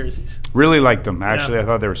anniversary jerseys? Really liked them. Actually, Yeah. I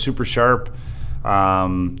thought they were super sharp.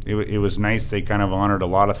 It was nice. They kind of honored a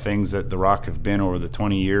lot of things that the Rock have been over the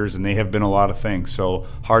 20 years, and they have been a lot of things. So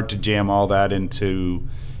hard to jam all that into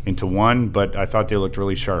one, but I thought they looked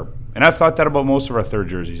really sharp. And I've thought that about most of our third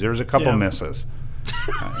jerseys. There was a couple misses.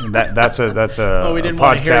 That's a we didn't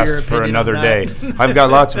want to hear your podcast for opinion another on day. that. I've got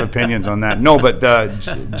lots of opinions on that. No, but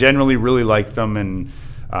generally really liked them, and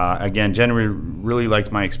again, generally really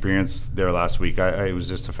liked my experience there last week. It was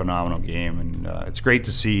just a phenomenal game, and it's great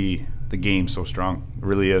to see the game so strong. It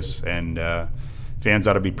really is, and fans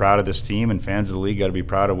ought to be proud of this team, and fans of the league got to be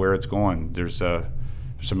proud of where it's going. There's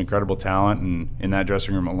some incredible talent, and in that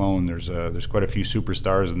dressing room alone, there's quite a few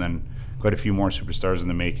superstars, and then quite a few more superstars in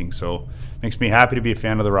the making. So it makes me happy to be a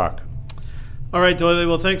fan of the Rock. All right, Doily.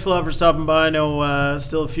 Well, thanks a lot for stopping by. I know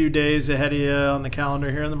still a few days ahead of you on the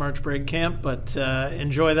calendar here in the March break camp, but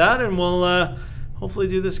enjoy that, and we'll hopefully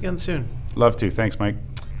do this again soon. Love to. Thanks, Mike.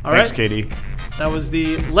 All Thanks, right. Katie. That was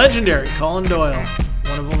the legendary Colin Doyle,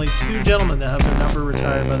 one of only 2 gentlemen that have their number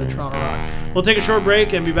retired by the Toronto Rock. We'll take a short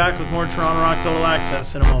break and be back with more Toronto Rock Total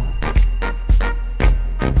Access in a moment.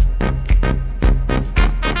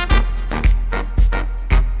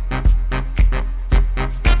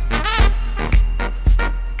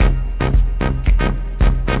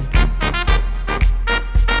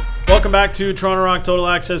 Welcome back to Toronto Rock Total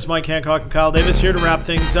Access. Mike Hancock and Kyle Davis here to wrap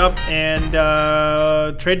things up. And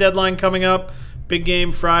trade deadline coming up. Big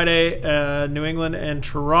game Friday. New England and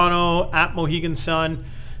Toronto at Mohegan Sun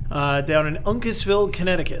down in Uncasville,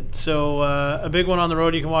 Connecticut. So a big one on the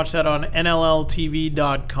road. You can watch that on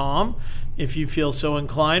NLLTV.com if you feel so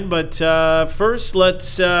inclined. But first,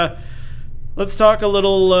 let's talk a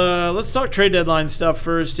little. Let's talk trade deadline stuff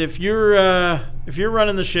first. If you're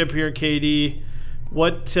running the ship here, KD.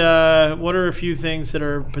 What are a few things that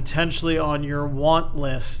are potentially on your want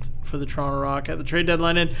list for the Toronto Rock at the trade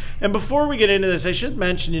deadline? And before we get into this, I should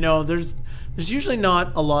mention, there's usually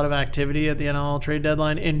not a lot of activity at the NLL trade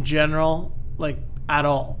deadline in general, like at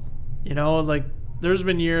all. There's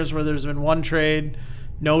been years where there's been one trade,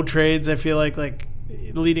 no trades. I feel like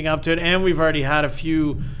leading up to it, and we've already had a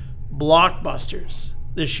few blockbusters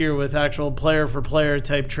this year with actual player for player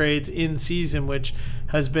type trades in season, which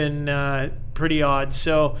has been pretty odd.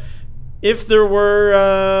 So if there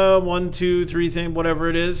were 1, 2, 3 things, whatever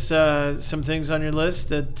it is, some things on your list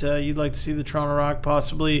that you'd like to see the Toronto Rock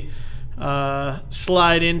possibly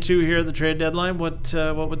slide into here at the trade deadline, what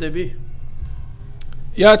would they be?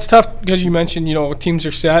 Yeah, it's tough because you mentioned, teams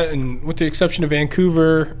are set, and with the exception of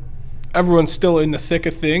Vancouver, everyone's still in the thick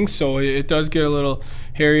of things, so it does get a little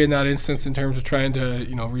hairy in that instance in terms of trying to,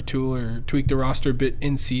 retool or tweak the roster a bit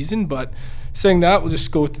in season. But saying that, we'll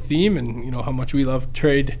just go with the theme and, how much we love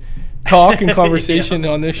trade talk and conversation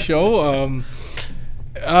on this show.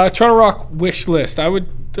 Toronto Rock wish list. I would,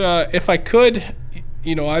 if I could,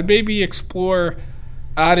 I'd maybe explore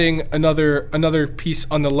adding another piece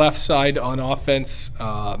on the left side on offense.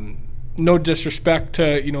 No disrespect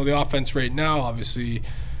to the offense right now. Obviously,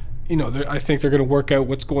 I think they're going to work out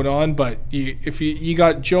what's going on. But if you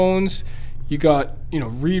got Jones, you got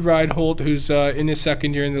Reed Reinholt, who's in his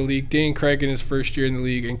second year in the league, Dane Craig in his first year in the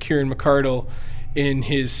league, and Kieran McArdle in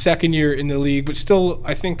his second year in the league, but still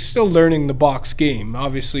learning the box game.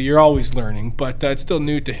 Obviously, you're always learning, but that's still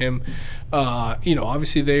new to him.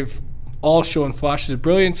 Obviously they've all shown flashes of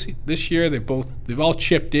brilliance this year. They've all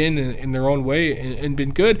chipped in their own way and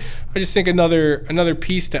been good. I just think another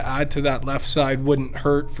piece to add to that left side wouldn't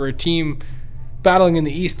hurt for a team battling in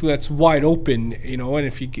the East that's wide open. And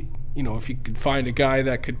if you could find a guy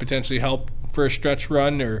that could potentially help for a stretch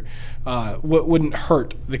run, or wouldn't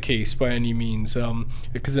hurt the case by any means.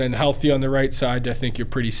 Because then healthy on the right side, I think you're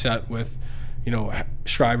pretty set with,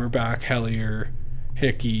 Schreiber back, Hellier,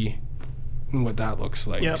 Hickey, and what that looks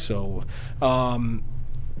like. Yep. So,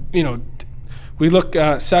 we look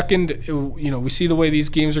second. We see the way these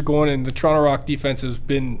games are going, and the Toronto Rock defense has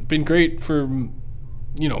been great for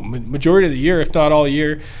majority of the year, if not all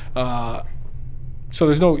year. So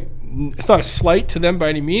it's not a slight to them by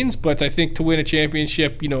any means, but I think to win a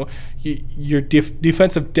championship, your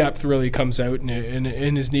defensive depth really comes out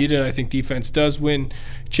and is needed. I think defense does win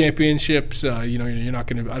championships. You're not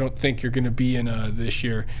going to. I don't think you're going to be in this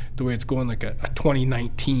year the way it's going like a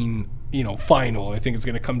 2019 final. I think it's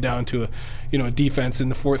going to come down to a defense in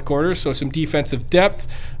the fourth quarter. So some defensive depth,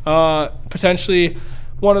 potentially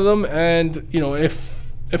one of them, and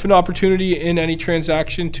if an opportunity in any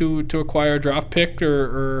transaction to acquire a draft pick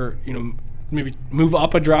or maybe move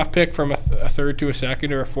up a draft pick from a third to a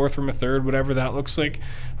second, or a fourth from a third, whatever that looks like.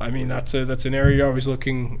 I mean, that's an area you're always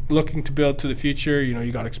looking to build to the future.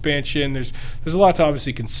 You got expansion. There's a lot to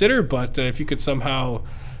obviously consider, but if you could somehow,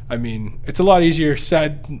 it's a lot easier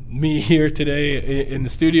said me here today in the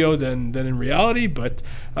studio than in reality, but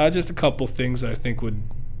just a couple things I think would,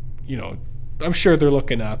 I'm sure they're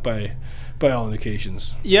looking at by all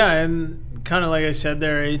indications. Yeah, and kind of like I said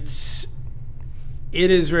there, it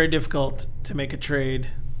is very difficult to make a trade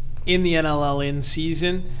in the NLL in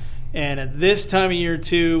season, and at this time of year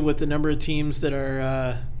too, with the number of teams that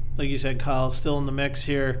are, like you said, Kyle, still in the mix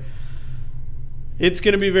here, it's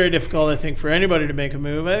going to be very difficult, I think, for anybody to make a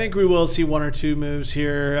move. I think we will see one or two moves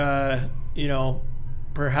here,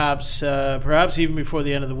 perhaps even before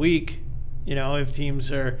the end of the week, if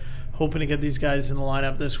teams are hoping to get these guys in the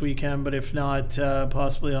lineup this weekend, but if not,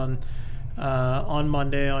 possibly on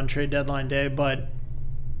Monday on trade deadline day. But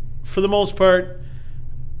for the most part,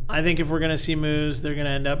 I think if we're going to see moves, they're going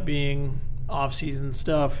to end up being off-season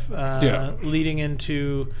stuff, leading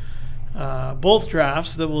into both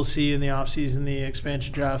drafts that we'll see in the off-season, the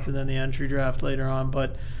expansion draft and then the entry draft later on.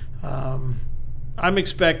 But I'm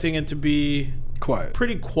expecting it to be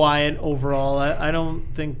pretty quiet overall. I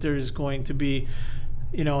don't think there's going to be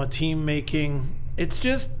a team making. It's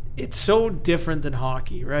so different than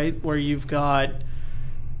hockey, right? Where you've got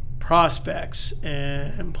prospects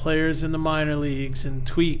and players in the minor leagues and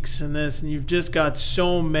tweaks and this, and you've just got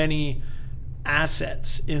so many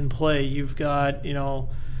assets in play. You've got,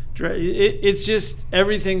 it's just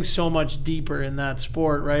everything's so much deeper in that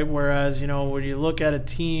sport, right? Whereas, when you look at a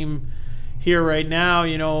team here right now,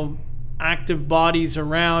 active bodies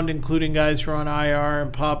around, including guys who are on IR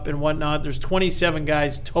and PUP and whatnot. There's 27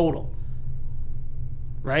 guys total,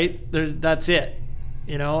 right? That's it,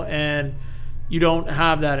 and you don't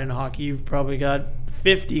have that in hockey. You've probably got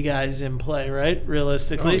 50 guys in play, right?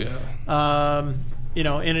 Realistically,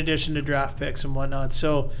 in addition to draft picks and whatnot.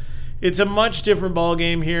 So it's a much different ball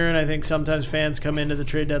game here, and I think sometimes fans come into the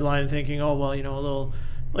trade deadline thinking, oh, well, a little,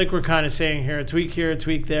 like we're kind of saying here, a tweak here, a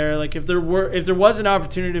tweak there. Like if there was an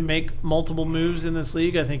opportunity to make multiple moves in this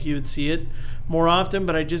league, I think you would see it more often.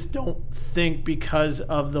 But I just don't think, because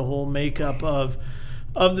of the whole makeup of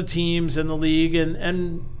the teams and the league,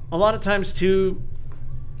 and a lot of times too,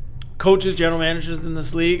 coaches, general managers in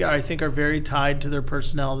this league, I think, are very tied to their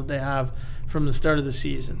personnel that they have from the start of the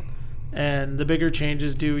season. And the bigger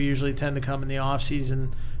changes do usually tend to come in the off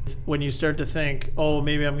season, when you start to think, oh,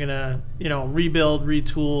 maybe I'm going to, rebuild,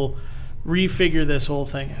 retool, refigure this whole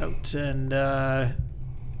thing out. And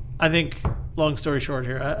I think, long story short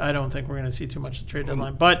here, I don't think we're going to see too much of the trade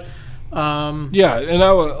deadline. But Yeah, and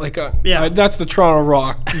I was like, Yeah. that's the Toronto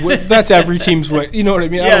Rock. That's every team's way. You know what I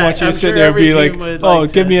mean? I don't Yeah, want you I'm to sit sure there and every be like, team would oh,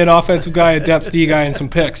 like give to- me an offensive guy, a depth D guy, and some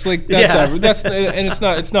picks. Like that's Yeah. and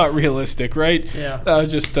it's not realistic, right? Yeah.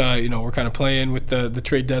 Just we're kind of playing with the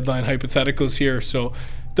trade deadline hypotheticals here, so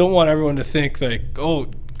don't want everyone to think like, oh,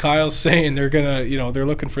 Kyle's saying they're gonna, they're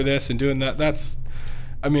looking for this and doing that. That's,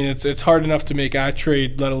 I mean, it's hard enough to make a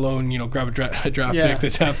trade, let alone grab a draft Yeah. pick,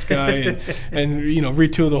 the depth guy, and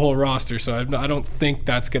retool the whole roster. So I don't think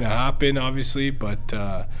that's going to happen, obviously, but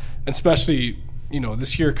especially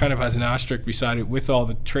this year kind of has an asterisk beside it with all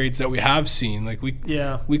the trades that we have seen. Like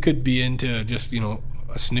we could be into just a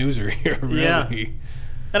snoozer here, really. Yeah.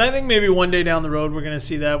 And I think maybe one day down the road we're going to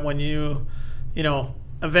see that when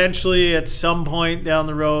eventually at some point down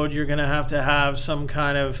the road you're going to have some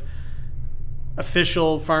kind of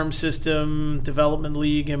official farm system development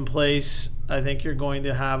league in place. I think you're going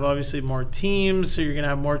to have obviously more teams, so you're going to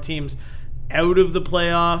have more teams out of the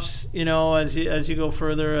playoffs, as you go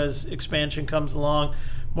further, as expansion comes along,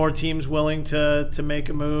 more teams willing to make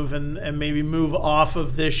a move and maybe move off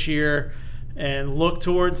of this year and look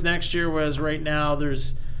towards next year, whereas right now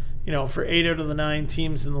there's, for 8 out of the 9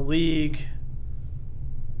 teams in the league,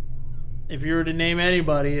 if you were to name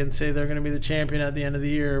anybody and say they're going to be the champion at the end of the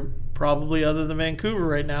year, probably other than Vancouver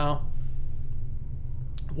right now,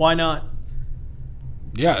 why not?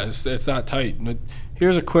 Yeah, it's that tight. But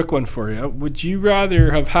here's a quick one for you. Would you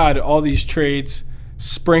rather have had all these trades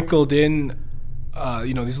sprinkled in,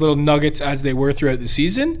 these little nuggets as they were throughout the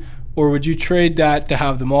season, or would you trade that to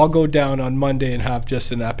have them all go down on Monday and have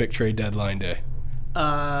just an epic trade deadline day?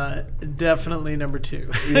 Definitely number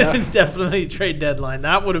 2. Yeah. It's definitely trade deadline.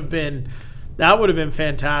 That would have been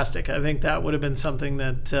fantastic. I think that would have been something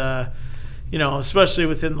that especially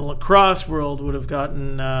within the lacrosse world, would have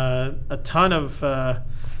gotten a ton of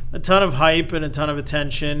hype and a ton of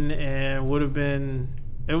attention, and would have been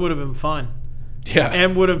fun. Yeah,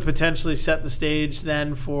 and would have potentially set the stage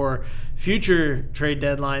then for future trade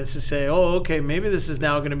deadlines to say, oh, okay, maybe this is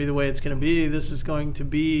now going to be the way it's going to be. This is going to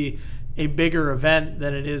be a bigger event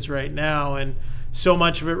than it is right now. And so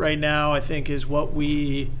much of it right now, I think, is what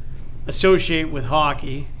we associate with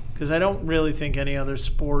hockey, because I don't really think any other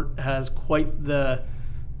sport has quite that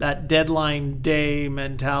deadline day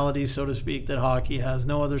mentality, so to speak, that hockey has.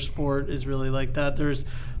 No other sport is really like that. There's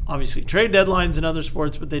obviously trade deadlines in other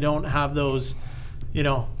sports, but they don't have those,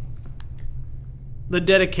 the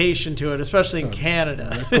dedication to it, especially in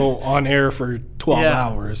Canada. Go on air for 12 Yeah,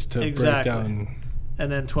 hours to exactly. break down.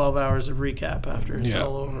 And then 12 hours of recap after it's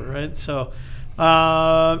all over, right? So,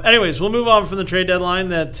 anyways, we'll move on from the trade deadline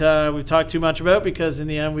that we've talked too much about, because in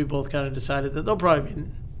the end we both kind of decided that there'll probably be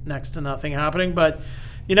next to nothing happening, but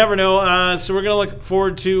you never know. So we're going to look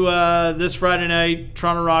forward to this Friday night,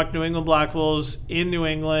 Toronto Rock, New England Black Wolves in New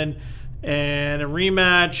England, and a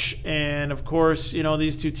rematch. And, of course,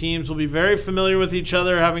 these two teams will be very familiar with each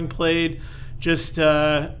other, having played just,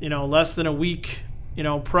 less than a week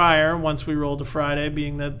prior, once we rolled to Friday,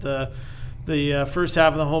 being that the first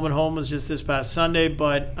half of the home and home was just this past Sunday.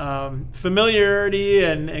 But familiarity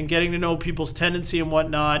and getting to know people's tendency and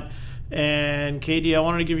whatnot. And KD, I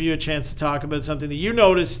wanted to give you a chance to talk about something that you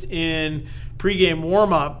noticed in pregame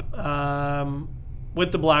warm-up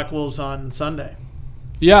with the Black Wolves on Sunday.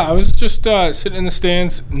 Yeah, I was just sitting in the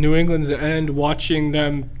stands, New England's end, watching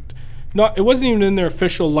them. It wasn't even in their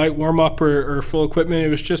official light warm-up or full equipment. It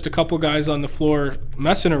was just a couple guys on the floor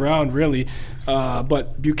messing around, really.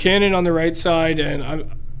 But Buchanan on the right side, and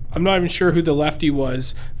I'm not even sure who the lefty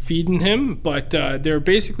was feeding him, but they're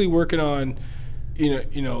basically working on,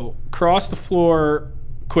 cross the floor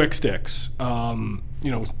quick sticks.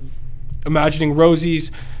 Imagining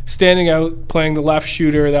Rosie's standing out, playing the left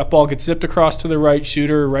shooter. That ball gets zipped across to the right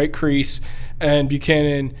shooter, right crease, and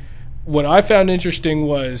Buchanan. What I found interesting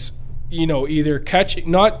was, either catch,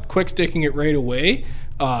 not quick sticking it right away,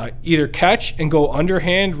 either catch and go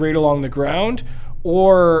underhand right along the ground,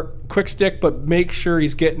 or quick stick, but make sure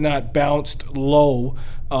he's getting that bounced low.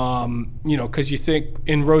 Because you think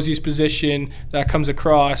in Rosie's position that comes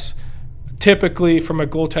across. Typically, from a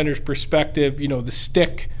goaltender's perspective, the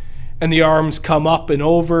stick and the arms come up and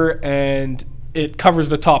over, and it covers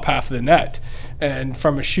the top half of the net. And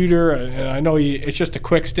from a shooter, and I know it's just a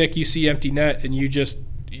quick stick, you see empty net, and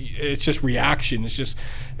it's just reaction.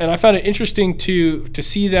 And I found it interesting to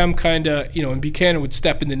see them kind of, and Buchanan would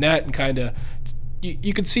step in the net and kind of,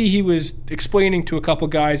 you could see he was explaining to a couple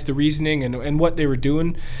guys the reasoning and what they were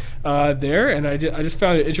doing there. And I just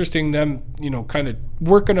found it interesting them, kind of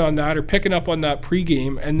working on that or picking up on that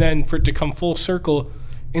pregame, and then for it to come full circle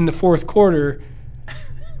in the fourth quarter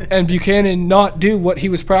and Buchanan not do what he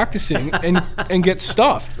was practicing and get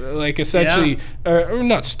stuffed, like essentially, or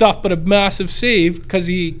not stuffed, but a massive save because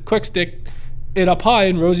he quick stick it up high,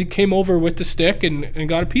 and Rosie came over with the stick and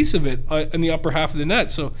got a piece of it in the upper half of the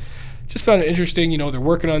net. So just found it interesting. They're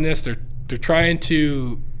working on this. They're trying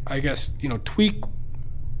to, I guess, tweak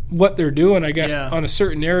what they're doing, I guess, on a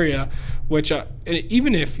certain area, which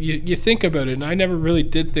even if you think about it, and I never really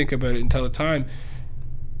did think about it until the time,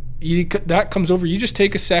 that comes over, you just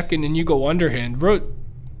take a second and you go underhand.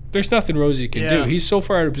 There's nothing Rosie can do. He's so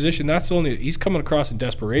far out of position. He's coming across in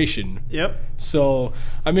desperation. Yep. So,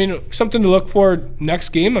 I mean, something to look for next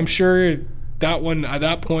game. I'm sure that one, at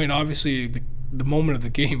that point, obviously, the moment of the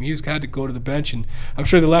game, he had to go to the bench, and I'm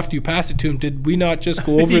sure the lefty who passed it to him, did we not just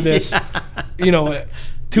go over this,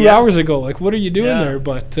 2 hours ago? Like, what are you doing there?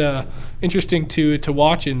 But interesting to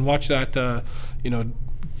watch that,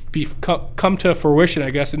 come to fruition, I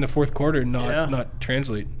guess, in the fourth quarter and not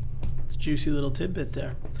translate. It's a juicy little tidbit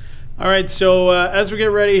there. All right, so as we get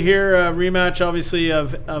ready here, rematch obviously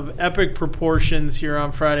of epic proportions here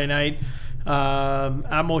on Friday night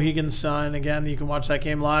at Mohegan Sun. Again, you can watch that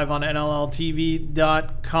game live on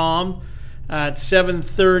NLLTV.com at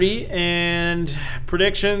 7:30. And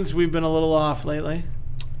predictions, we've been a little off lately.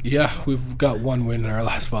 Yeah, we've got one win in our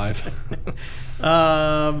last 5.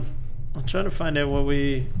 I'm trying to find out do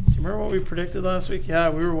you remember what we predicted last week? Yeah,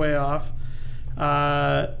 we were way off.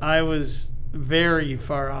 I was very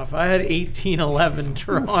far off. I had 18-11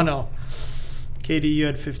 Toronto. KD, you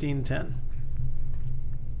had 15-10.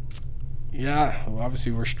 Yeah, well,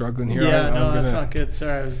 obviously we're struggling here. Yeah, that's not good.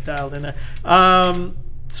 Sorry, I was dialed in there.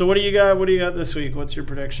 So what do you got? What do you got this week? What's your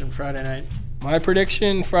prediction Friday night? My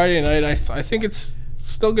prediction Friday night, I think it's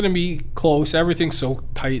still going to be close. Everything's so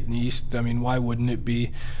tight in the East. I mean, why wouldn't it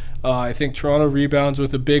be? I think Toronto rebounds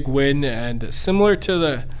with a big win, and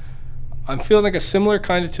I'm feeling like a similar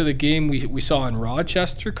kind of to the game we saw in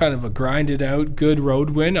Rochester, kind of a grinded out, good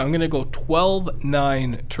road win. I'm going to go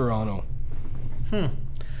 12-9 Toronto.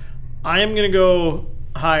 I am going to go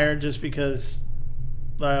higher just because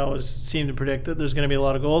I always seem to predict that there's going to be a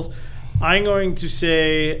lot of goals. I'm going to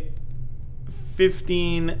say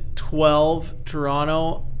 15-12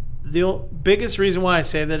 Toronto. The biggest reason why I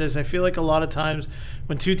say that is I feel like a lot of times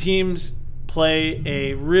when two teams play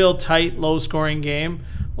a real tight, low-scoring game,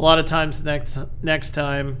 a lot of times next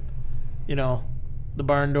time, the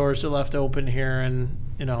barn doors are left open here and,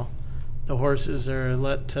 the horses are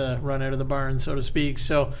let to run out of the barn, so to speak.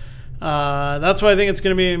 So that's why I think it's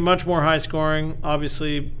going to be much more high-scoring.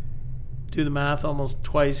 Obviously, do the math, almost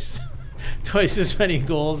twice as many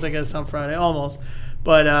goals, I guess, on Friday, almost.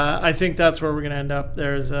 But I think that's where we're going to end up.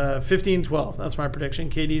 There's 15-12. That's my prediction.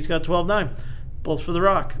 KD's got 12-9. Both for the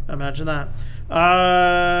Rock. Imagine that.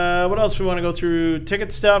 What else we want to go through?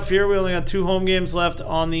 Ticket stuff here. We only got 2 home games left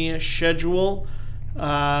on the schedule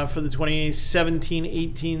for the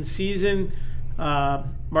 2017-18 season. March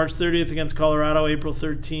 30th against Colorado. April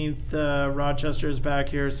 13th, Rochester is back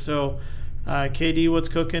here. So, KD, what's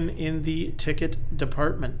cooking in the ticket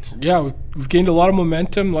department? Yeah, we've gained a lot of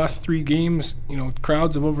momentum. Last 3 games,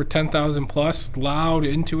 crowds of over 10,000 plus, loud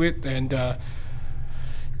into it, and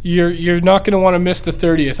you're not going to want to miss the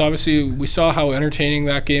 30th. Obviously, we saw how entertaining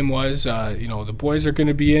that game was. The boys are going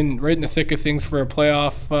to be right in the thick of things for a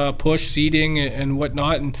playoff push, seeding, and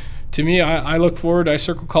whatnot. And to me, I look forward. I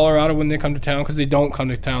circle Colorado when they come to town because they don't come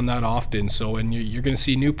to town that often. So, and you're going to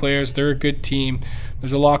see new players. They're a good team.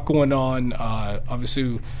 There's a lot going on.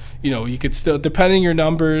 Obviously, you could still, depending on your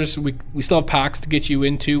numbers, we still have packs to get you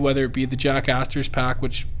into, whether it be the Jack Astor's pack,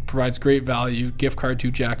 which provides great value, gift card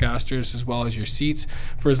to Jack Astor's, as well as your seats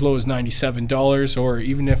for as low as $97. Or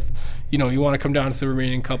even if you want to come down to the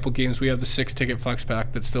remaining couple games, we have the 6-ticket flex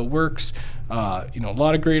pack that still works. A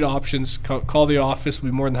lot of great options. Call the office.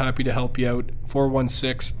 We'll be more than happy to help you out.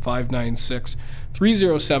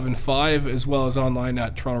 416-596-3075, as well as online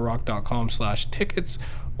at torontorock.com/tickets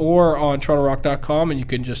or on torontorock.com, and you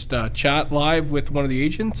can just chat live with one of the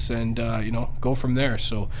agents and go from there.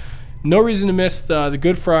 So no reason to miss the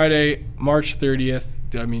Good Friday, March 30th.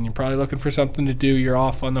 I mean, you're probably looking for something to do. You're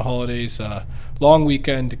off on the holidays, long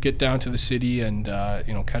weekend. Get down to the city and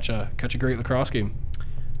catch a great lacrosse game.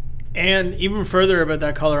 And even further about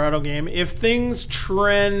that Colorado game, if things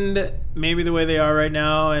trend maybe the way they are right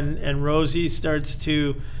now, and Rosie starts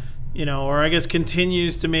to, or I guess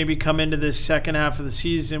continues to maybe come into this second half of the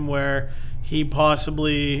season where he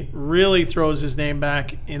possibly really throws his name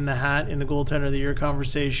back in the hat in the goaltender of the year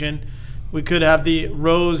conversation, we could have the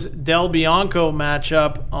Rose Del Bianco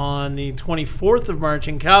matchup on the 24th of March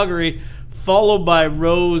in Calgary, followed by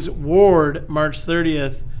Rose Ward March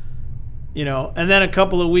 30th. And then a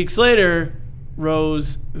couple of weeks later,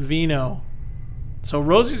 Rose, Vino. So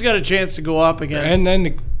Rosie's got a chance to go up against. And then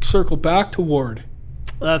to circle back to Ward.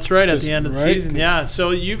 That's right, at the end of the right? season. Yeah,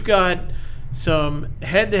 so you've got some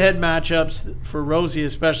head-to-head matchups for Rosie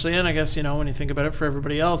especially, and I guess, when you think about it, for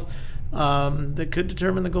everybody else, that could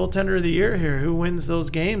determine the goaltender of the year here. Who wins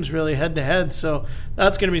those games really head-to-head? So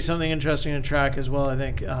that's going to be something interesting to track as well, I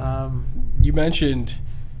think. You mentioned,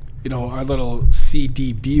 our little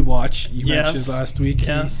CDB watch you Yes. mentioned last week.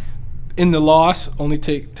 Yes. In the loss, only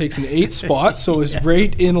takes an 8 spot, so is Yes.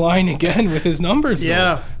 right in line again with his numbers though,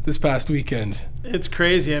 Yeah. this past weekend. It's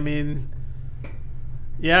crazy. I mean,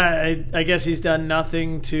 I guess he's done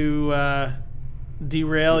nothing to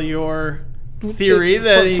derail your theory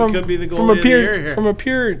that he could be the goalie of the year here. From a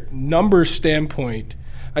pure number standpoint,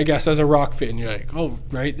 I guess as a Rock fan, you're like, oh,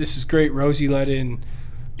 right, this is great. Rosie let in,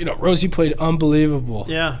 Rosie played unbelievable.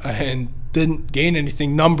 Yeah. And didn't gain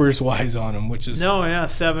anything numbers-wise on him, which is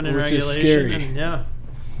 7 in which is regulation. scary.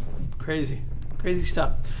 And crazy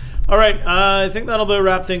stuff. All right, I think that'll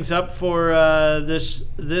wrap things up for this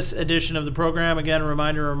edition of the program. Again,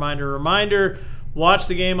 reminder. Watch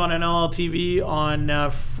the game on NLL TV on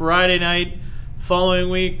Friday night. Following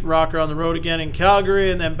week, Rock are on the road again in Calgary,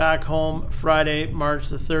 and then back home Friday, March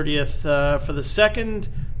the 30th for the second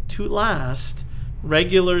to last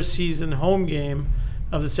regular season home game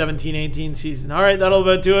of the 17-18 season. All right, that'll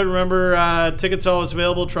about do it. Remember, tickets always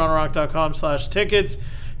available, torontorock.com/tickets.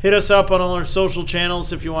 Hit us up on all our social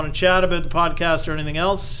channels if you want to chat about the podcast or anything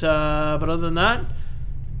else. But other than that,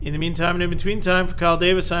 in the meantime and in between time, for Kyle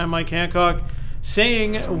Davis, I am Mike Hancock,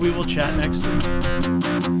 saying we will chat next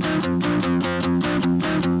week.